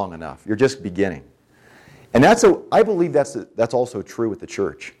not even long enough. You're just beginning. And I believe that's also true with the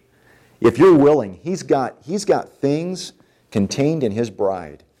church. If you're willing, He's got things contained in His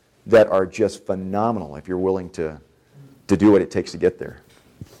bride that are just phenomenal if you're willing to do what it takes to get there.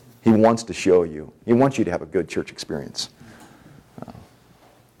 He wants to show you. He wants you to have a good church experience.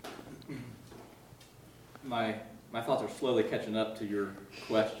 My thoughts are slowly catching up to your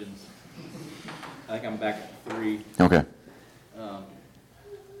questions. I think I'm back at 3. Okay.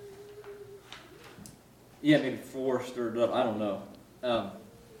 Yeah, maybe 4 stirred up. I don't know.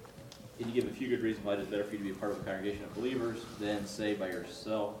 Can you give a few good reasons why it's better for you to be a part of a congregation of believers than, say, by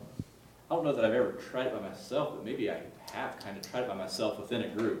yourself? I don't know that I've ever tried it by myself, but maybe I have kind of tried it by myself within a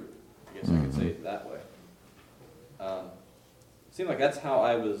group. I guess I could say it that way. It seemed like that's how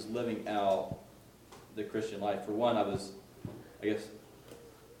I was living out the Christian life. For one, I was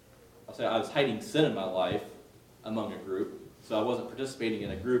hiding sin in my life among a group, so I wasn't participating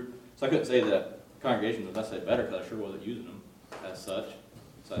in a group. So I couldn't say that congregation was necessarily better because I sure wasn't using them as such.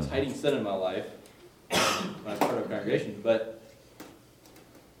 So I was hiding sin in my life when I was part of a congregation. But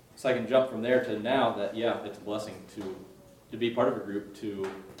so I can jump from there to now that, yeah, it's a blessing to be part of a group, to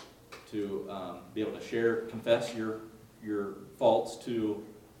be able to share, confess your faults to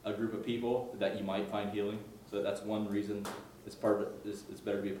a group of people that you might find healing. So that's one reason it's better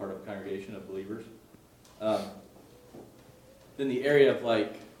to be a part of a congregation of believers. Then the area of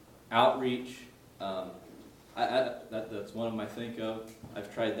like outreach, that's one of them I think of.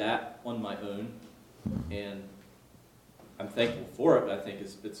 I've tried that on my own, and I'm thankful for it. But I think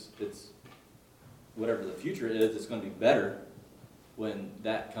it's whatever the future is, it's going to be better when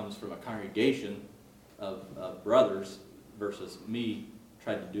that comes from a congregation of brothers versus me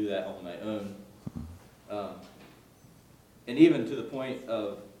trying to do that on my own. And even to the point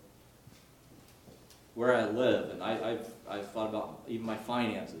of where I live, and I've thought about even my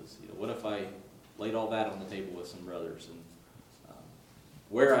finances. What if I laid all that on the table with some brothers, and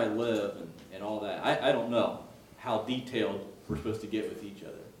where I live and all that. I don't know how detailed we're supposed to get with each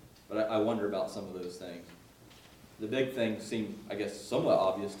other, but I wonder about some of those things. The big things seem, I guess, somewhat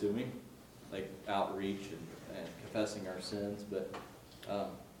obvious to me, like outreach and confessing our sins, but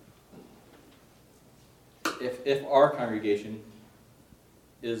if our congregation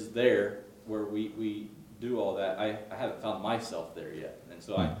is there where we do all that, I haven't found myself there yet. And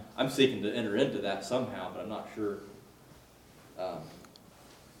so I'm seeking to enter into that somehow, but I'm not sure.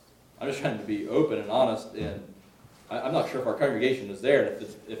 I'm just trying to be open and honest, and I'm not sure if our congregation is there. And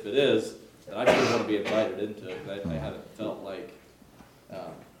if it is, then I sure want to be invited into it. I haven't felt like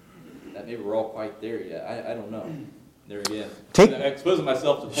that maybe we're all quite there yet. I don't know. There again. I'm exposing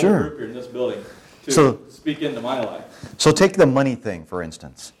myself to the whole group here in this building to speak into my life. So take the money thing, for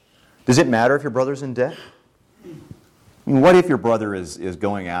instance. Does it matter if your brother's in debt? I mean, what if your brother is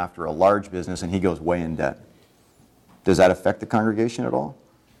going after a large business and he goes way in debt? Does that affect the congregation at all?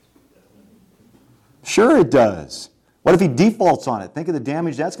 Sure it does. What if he defaults on it? Think of the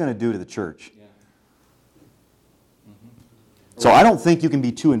damage that's going to do to the church. Yeah. So I don't think you can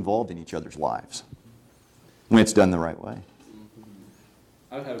be too involved in each other's lives when it's done the right way.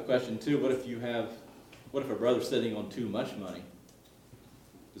 I would have a question too. What if a brother's sitting on too much money?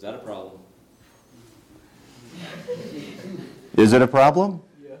 Is that a problem? Is it a problem?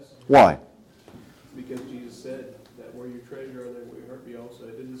 Yes. Why? Because Jesus said that where your treasure are, there will your heart be also.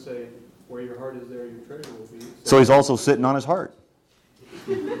 It didn't say where your heart is, there your treasure will be. So he's also sitting on his heart.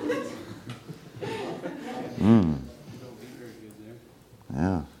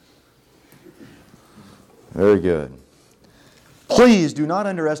 Yeah. Very good. Please do not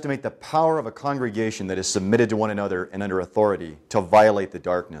underestimate the power of a congregation that is submitted to one another and under authority to violate the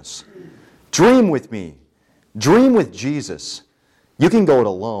darkness. Dream with me. Dream with Jesus. You can go it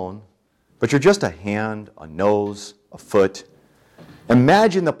alone, but you're just a hand, a nose, a foot.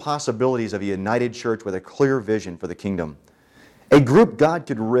 Imagine the possibilities of a united church with a clear vision for the kingdom. A group God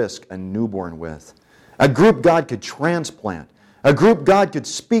could risk a newborn with. A group God could transplant. A group God could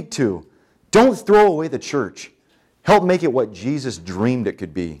speak to. Don't throw away the church. Help make it what Jesus dreamed it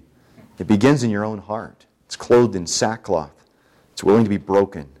could be. It begins in your own heart. It's clothed in sackcloth. It's willing to be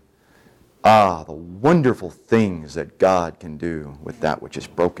broken. Ah, the wonderful things that God can do with that which is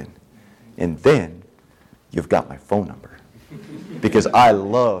broken. And then you've got my phone number. Because I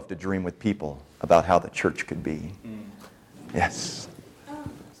love to dream with people about how the church could be. Yes.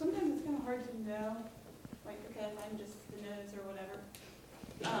 Sometimes it's kind of hard to know, like, okay, if I'm just the nose or whatever,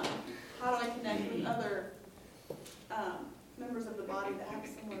 how do I connect with other members of the body that have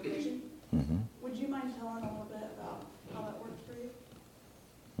similar vision? Mm-hmm. Would you mind telling a little bit about how that works for you?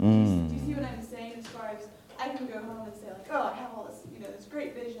 Mm. Do you see what I'm saying as far as I can go home and say, like, oh, I have all this, this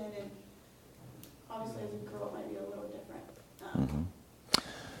great vision, and obviously as a girl it might be a little different. Mm-hmm.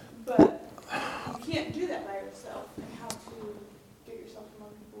 But you can't do that by yourself, and how to get yourself among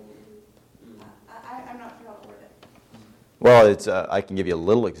people. I'm not sure how to word it. Well, I can give you a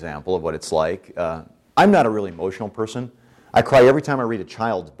little example of what it's like. I'm not a really emotional person. I cry every time I read a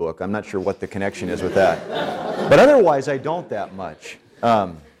child's book. I'm not sure what the connection is with that. But otherwise, I don't that much.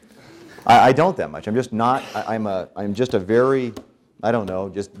 I don't that much. I'm just not. I'm just a very, I don't know,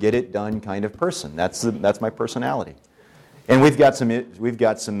 just get it done kind of person. That's my personality. And we've got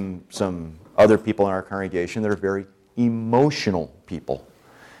some other people in our congregation that are very emotional people,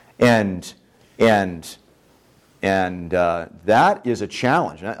 and that is a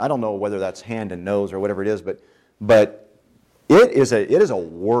challenge. I don't know whether that's hand and nose or whatever it is, but it is a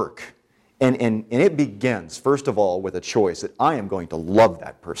work, and it begins first of all with a choice that I am going to love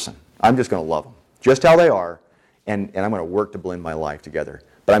that person. I'm just going to love them just how they are, and I'm going to work to blend my life together.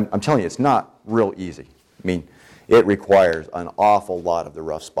 But I'm telling you, it's not real easy. I mean, it requires an awful lot of the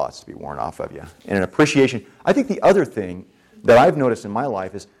rough spots to be worn off of you, and an appreciation. I think the other thing that I've noticed in my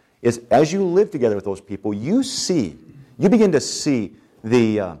life is as you live together with those people, you begin to see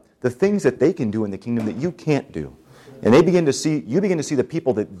the things that they can do in the kingdom that you can't do. And you begin to see the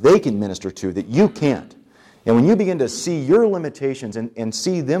people that they can minister to that you can't. And when you begin to see your limitations and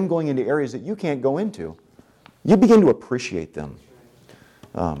see them going into areas that you can't go into, you begin to appreciate them.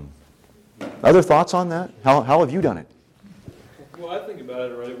 Other thoughts on that? How have you done it? Well, I think about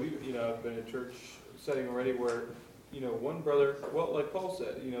it already. I've been in a church setting already where, one brother, well, like Paul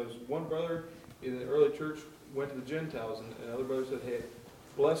said, one brother in the early church went to the Gentiles, and another brother said, hey,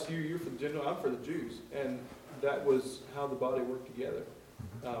 bless you, you're for the Gentiles, I'm for the Jews. And that was how the body worked together.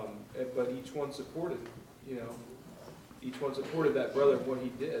 But each one supported, that brother in what he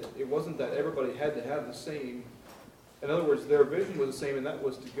did. It wasn't that everybody had to have the same. In other words, their vision was the same, and that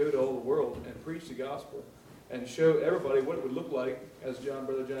was to go to all the world and preach the gospel and show everybody what it would look like, as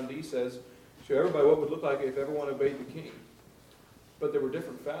Brother John D. says, show everybody what it would look like if everyone obeyed the king. But there were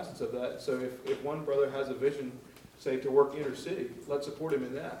different facets of that. So if one brother has a vision, say, to work inner city, let's support him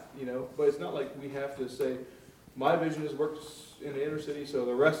in that, But it's not like we have to say, my vision is work in the inner city, so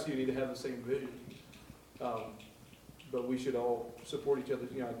the rest of you need to have the same vision. But we should all support each other.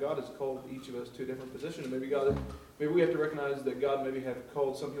 God has called each of us to a different position. And maybe we have to recognize that God maybe have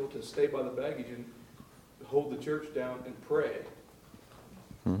called some people to stay by the baggage and hold the church down and pray.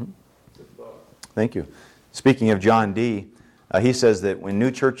 Mm-hmm. Thank you. Speaking of John D., he says that when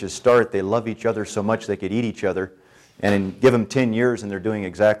new churches start, they love each other so much they could eat each other, and give them 10 years and they're doing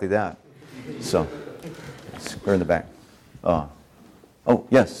exactly that. So, we're in the back. Oh,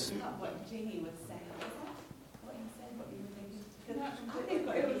 yes. What Jeannie was saying. Is that what you said, what you were thinking? Because I think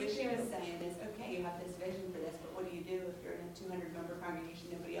what she was saying is, okay, you have this vision for this, but what do you do if you're in a 200-member congregation,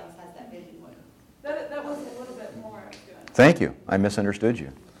 nobody else has that vision? That was a little bit more I was doing. Thank you. I misunderstood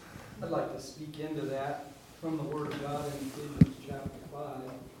you. I'd like to speak into that from the Word of God in Ephesians chapter 5.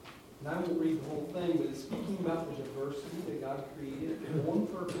 And I won't read the whole thing, but it's speaking about the diversity that God created on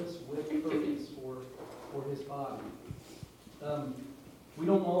purpose, with purpose for His body. We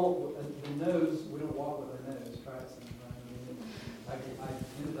don't all, the nose, we don't walk with our nose. Try it sometime. I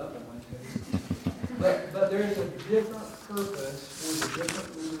ended up on my nose. But there's a different purpose for the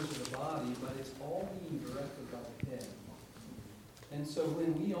different members of the body, but it's all being directed by the head. And so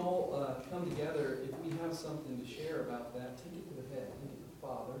when we all come together, if we have something to share about that, take it to the head, take it to the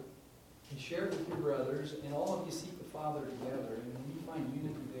Father, and share it with your brothers, and all of you seek the Father together. And when you find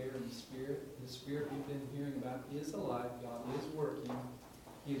unity there in the Spirit we've been hearing about is alive, God is working.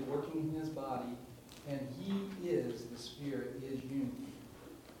 He is working in His body, and He is the Spirit, is unity.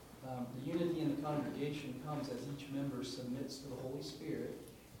 The unity in the congregation comes as each member submits to the Holy Spirit,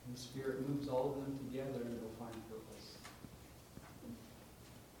 and the Spirit moves all of them together and they'll find purpose.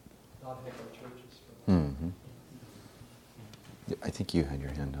 God help our churches for that. Mm-hmm. I think you had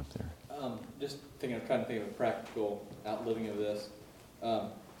your hand up there. Just trying to think of a practical outliving of this.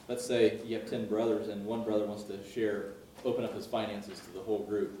 Let's say you have 10 brothers and one brother wants to open up his finances to the whole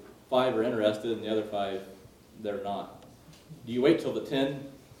group. 5 are interested and the other 5, they're not. Do you wait till the 10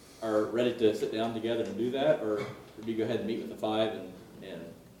 are ready to sit down together and do that, or do you go ahead and meet with the 5 and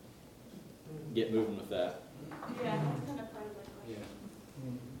get moving with that? Yeah, that's kind of part of the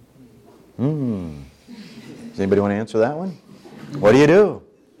Hmm. question. Does anybody want to answer that one? What do you do?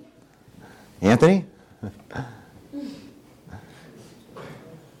 Anthony? We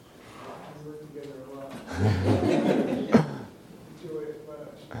work together a lot. Enjoy it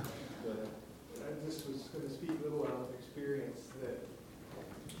much. I just was going to speak a little out of experience that,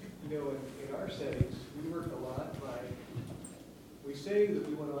 in our settings, we work a lot by, we say that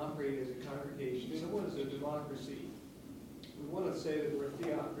we want to operate as a congregation, and what is a democracy? We want to say that we're a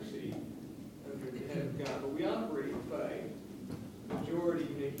theocracy under the head of God, but we operate by majority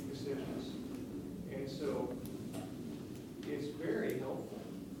making decisions. And so it's very helpful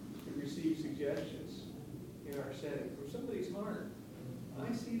to receive suggestions in our setting from somebody's heart.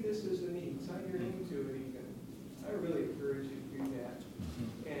 I see this as a need. Sign your name to it even. I really encourage you to do that.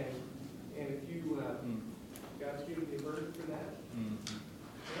 And if you, God's given you a burden for that,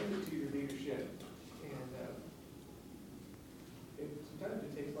 hand it to your leadership. And sometimes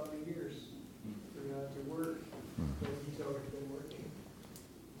it takes a lot of years for God to work when He's already been working.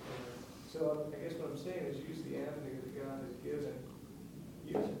 So I guess what I'm saying is use the avenue that God has given.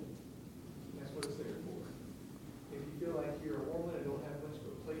 Use it. That's what it's there for. If you feel like you're a woman and don't have much of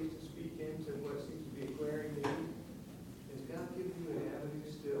a place to speak into what seems to be a glaring need, has God given you an avenue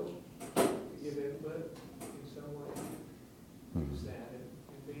still to give input in some way? Use that and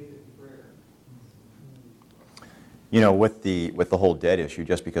bathe it in prayer. With the whole debt issue,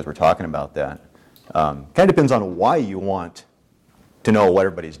 just because we're talking about that, kind of depends on why you want to know what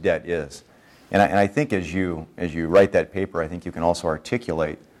everybody's debt is. And I think as you write that paper, I think you can also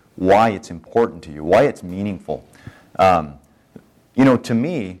articulate why it's important to you, why it's meaningful. To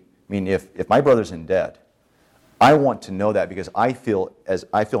me, if my brother's in debt, I want to know that because I feel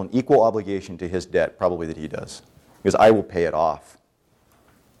an equal obligation to his debt probably that he does, because I will pay it off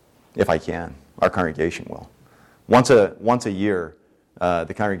if I can. Our congregation will. Once a year,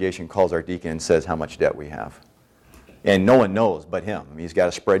 the congregation calls our deacon and says how much debt we have. And no one knows but him. He's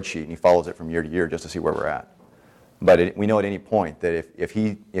got a spreadsheet and he follows it from year to year just to see where we're at. But we know at any point that if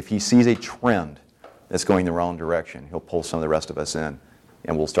he sees a trend that's going the wrong direction, he'll pull some of the rest of us in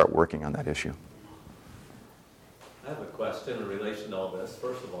and we'll start working on that issue. I have a question in relation to all this.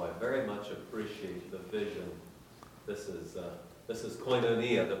 First of all, I very much appreciate the vision. This is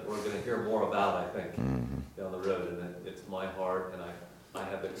koinonia that we're going to hear more about, I think, down the road. And it's my heart, and I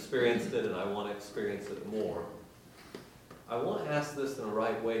have experienced it, and I want to experience it more. I want to ask this in the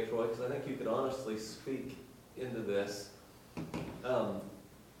right way, Troy, because I think you could honestly speak into this.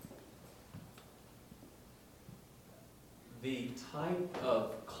 The type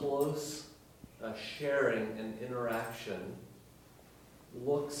of close sharing and interaction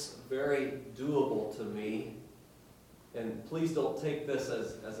looks very doable to me. And please don't take this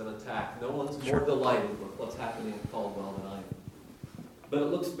as an attack. No one's more delighted with what's happening in Caldwell than I am. But it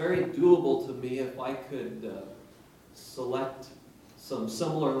looks very doable to me if I could select some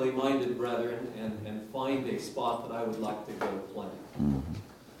similarly minded brethren and find a spot that I would like to go play.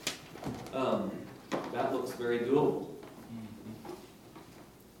 That looks very doable.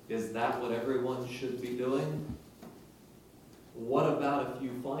 Is that what everyone should be doing? What about if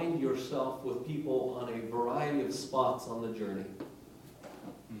you find yourself with people on a variety of spots on the journey?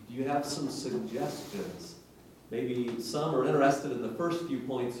 Do you have some suggestions? Maybe some are interested in the first few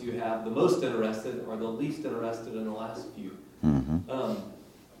points you have, the most interested, or the least interested in the last few.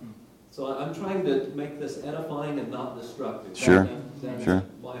 So I'm trying to make this edifying and not destructive. Sure. That's Sure.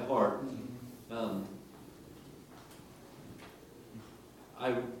 my heart.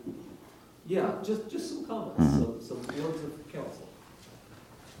 Just some comments, some words of counsel.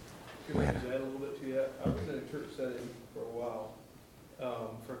 Could I just add a little bit to that? I was in a church setting for a while,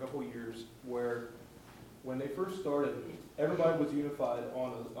 for a couple of years, where when they first started, everybody was unified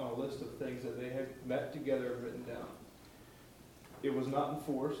on a list of things that they had met together and written down. It was not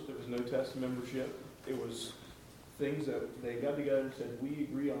enforced. There was no test of membership. It was things that they got together and said, we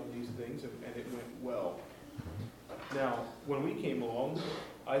agree on these things, and it went well. Now, when we came along,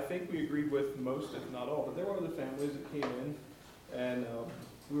 I think we agreed with most, if not all, but there were other families that came in, and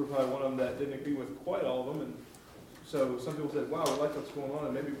we were probably one of them that didn't agree with quite all of them, and so some people said, wow, we like what's going on,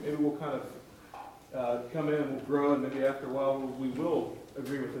 and maybe we'll kind of come in and we'll grow, and maybe after a while we will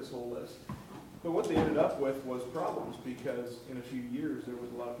agree with this whole list. But what they ended up with was problems, because in a few years there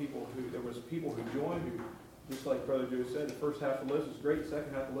was a lot of people who joined who, just like Brother Joe said, the first half of the list was great,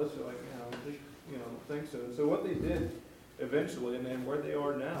 second half of the list they're like, I don't think so. And so what they did eventually, and then where they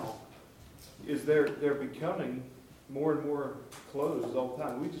are now, is they're becoming more and more closed all the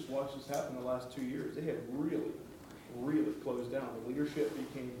time. We just watched this happen the last 2 years. They had really, really closed down. The leadership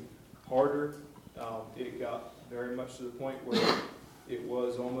became harder. It got very much to the point where it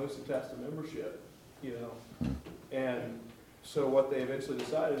was almost a test of membership, And so what they eventually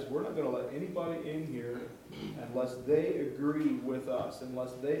decided is we're not going to let anybody in here unless they agree with us,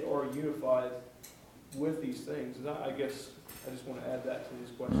 unless they are unified with these things. And I guess I just want to add that to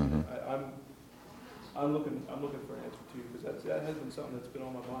this question. I'm looking for an answer too, because that has been something that's been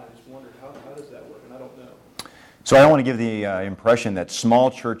on my mind. I just wondered how does that work, and I don't know. So I don't want to give the impression that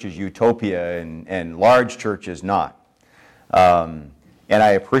small church is utopia and large church is not. And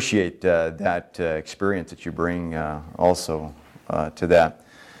I appreciate that experience that you bring also to that.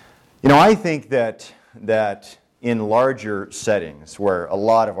 I think that in larger settings where a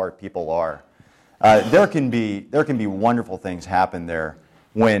lot of our people are, there can be wonderful things happen there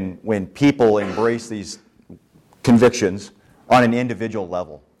when people embrace these convictions on an individual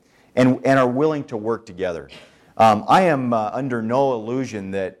level and are willing to work together. I am under no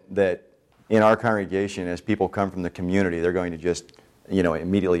illusion that in our congregation, as people come from the community, they're going to just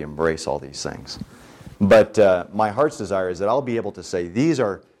immediately embrace all these things. But my heart's desire is that I'll be able to say these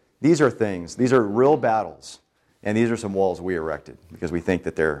are things, these are real battles, and these are some walls we erected because we think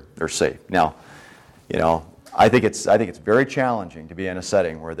that they're safe. Now, I think it's very challenging to be in a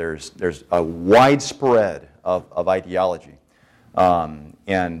setting where there's a widespread of ideology,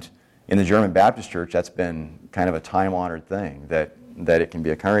 and in the German Baptist Church, that's been kind of a time-honored thing that it can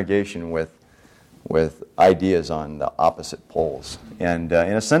be a congregation with ideas on the opposite poles, and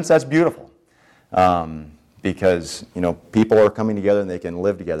in a sense, that's beautiful because people are coming together and they can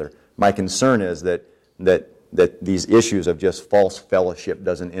live together. My concern is that these issues of just false fellowship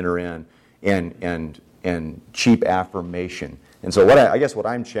doesn't enter in and cheap affirmation. And so I guess what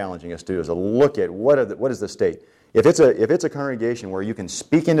I'm challenging us to do is to look at what is the state. If it's a congregation where you can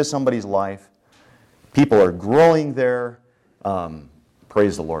speak into somebody's life, people are growing there,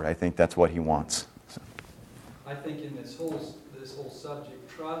 praise the Lord. I think that's what He wants. So. I think in this whole subject,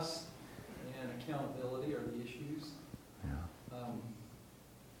 trust and accountability are the issues. Yeah.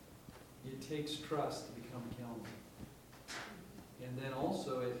 It takes trust to become accountable. And then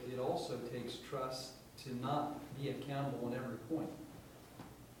also, it also takes trust to not be accountable on every point.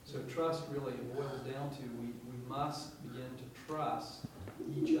 So trust really boils down to we must begin to trust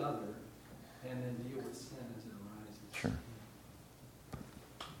each other and then deal with sin as it arises. Sure.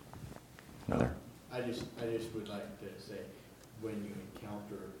 Another. I just would like to say, when you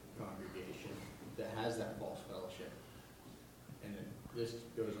encounter a congregation that has that false fellowship, and this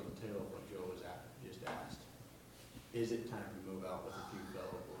goes on the tail of what Joe was just asked, is it time to move out with a few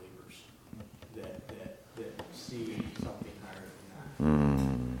fellow believers that see something higher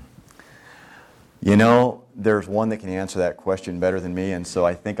than that? There's one that can answer that question better than me, and so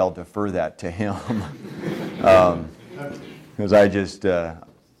I think I'll defer that to him. Because I just,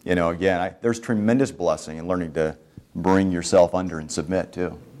 again, there's tremendous blessing in learning to bring yourself under and submit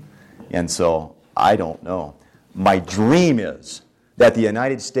too. And so I don't know. My dream is that the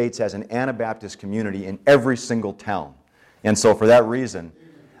United States has an Anabaptist community in every single town. And so for that reason,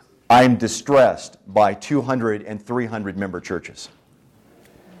 I'm distressed by 200 and 300 member churches.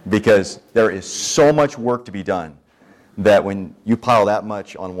 Because there is so much work to be done that when you pile that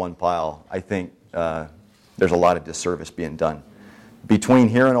much on one pile, I think there's a lot of disservice being done. Between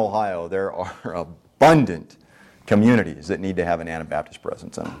here and Ohio, there are abundant communities that need to have an Anabaptist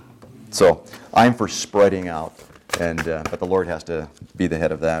presence in them. So I'm for spreading out, but the Lord has to be the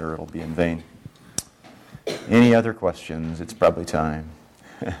head of that or it'll be in vain. Any other questions? It's probably time.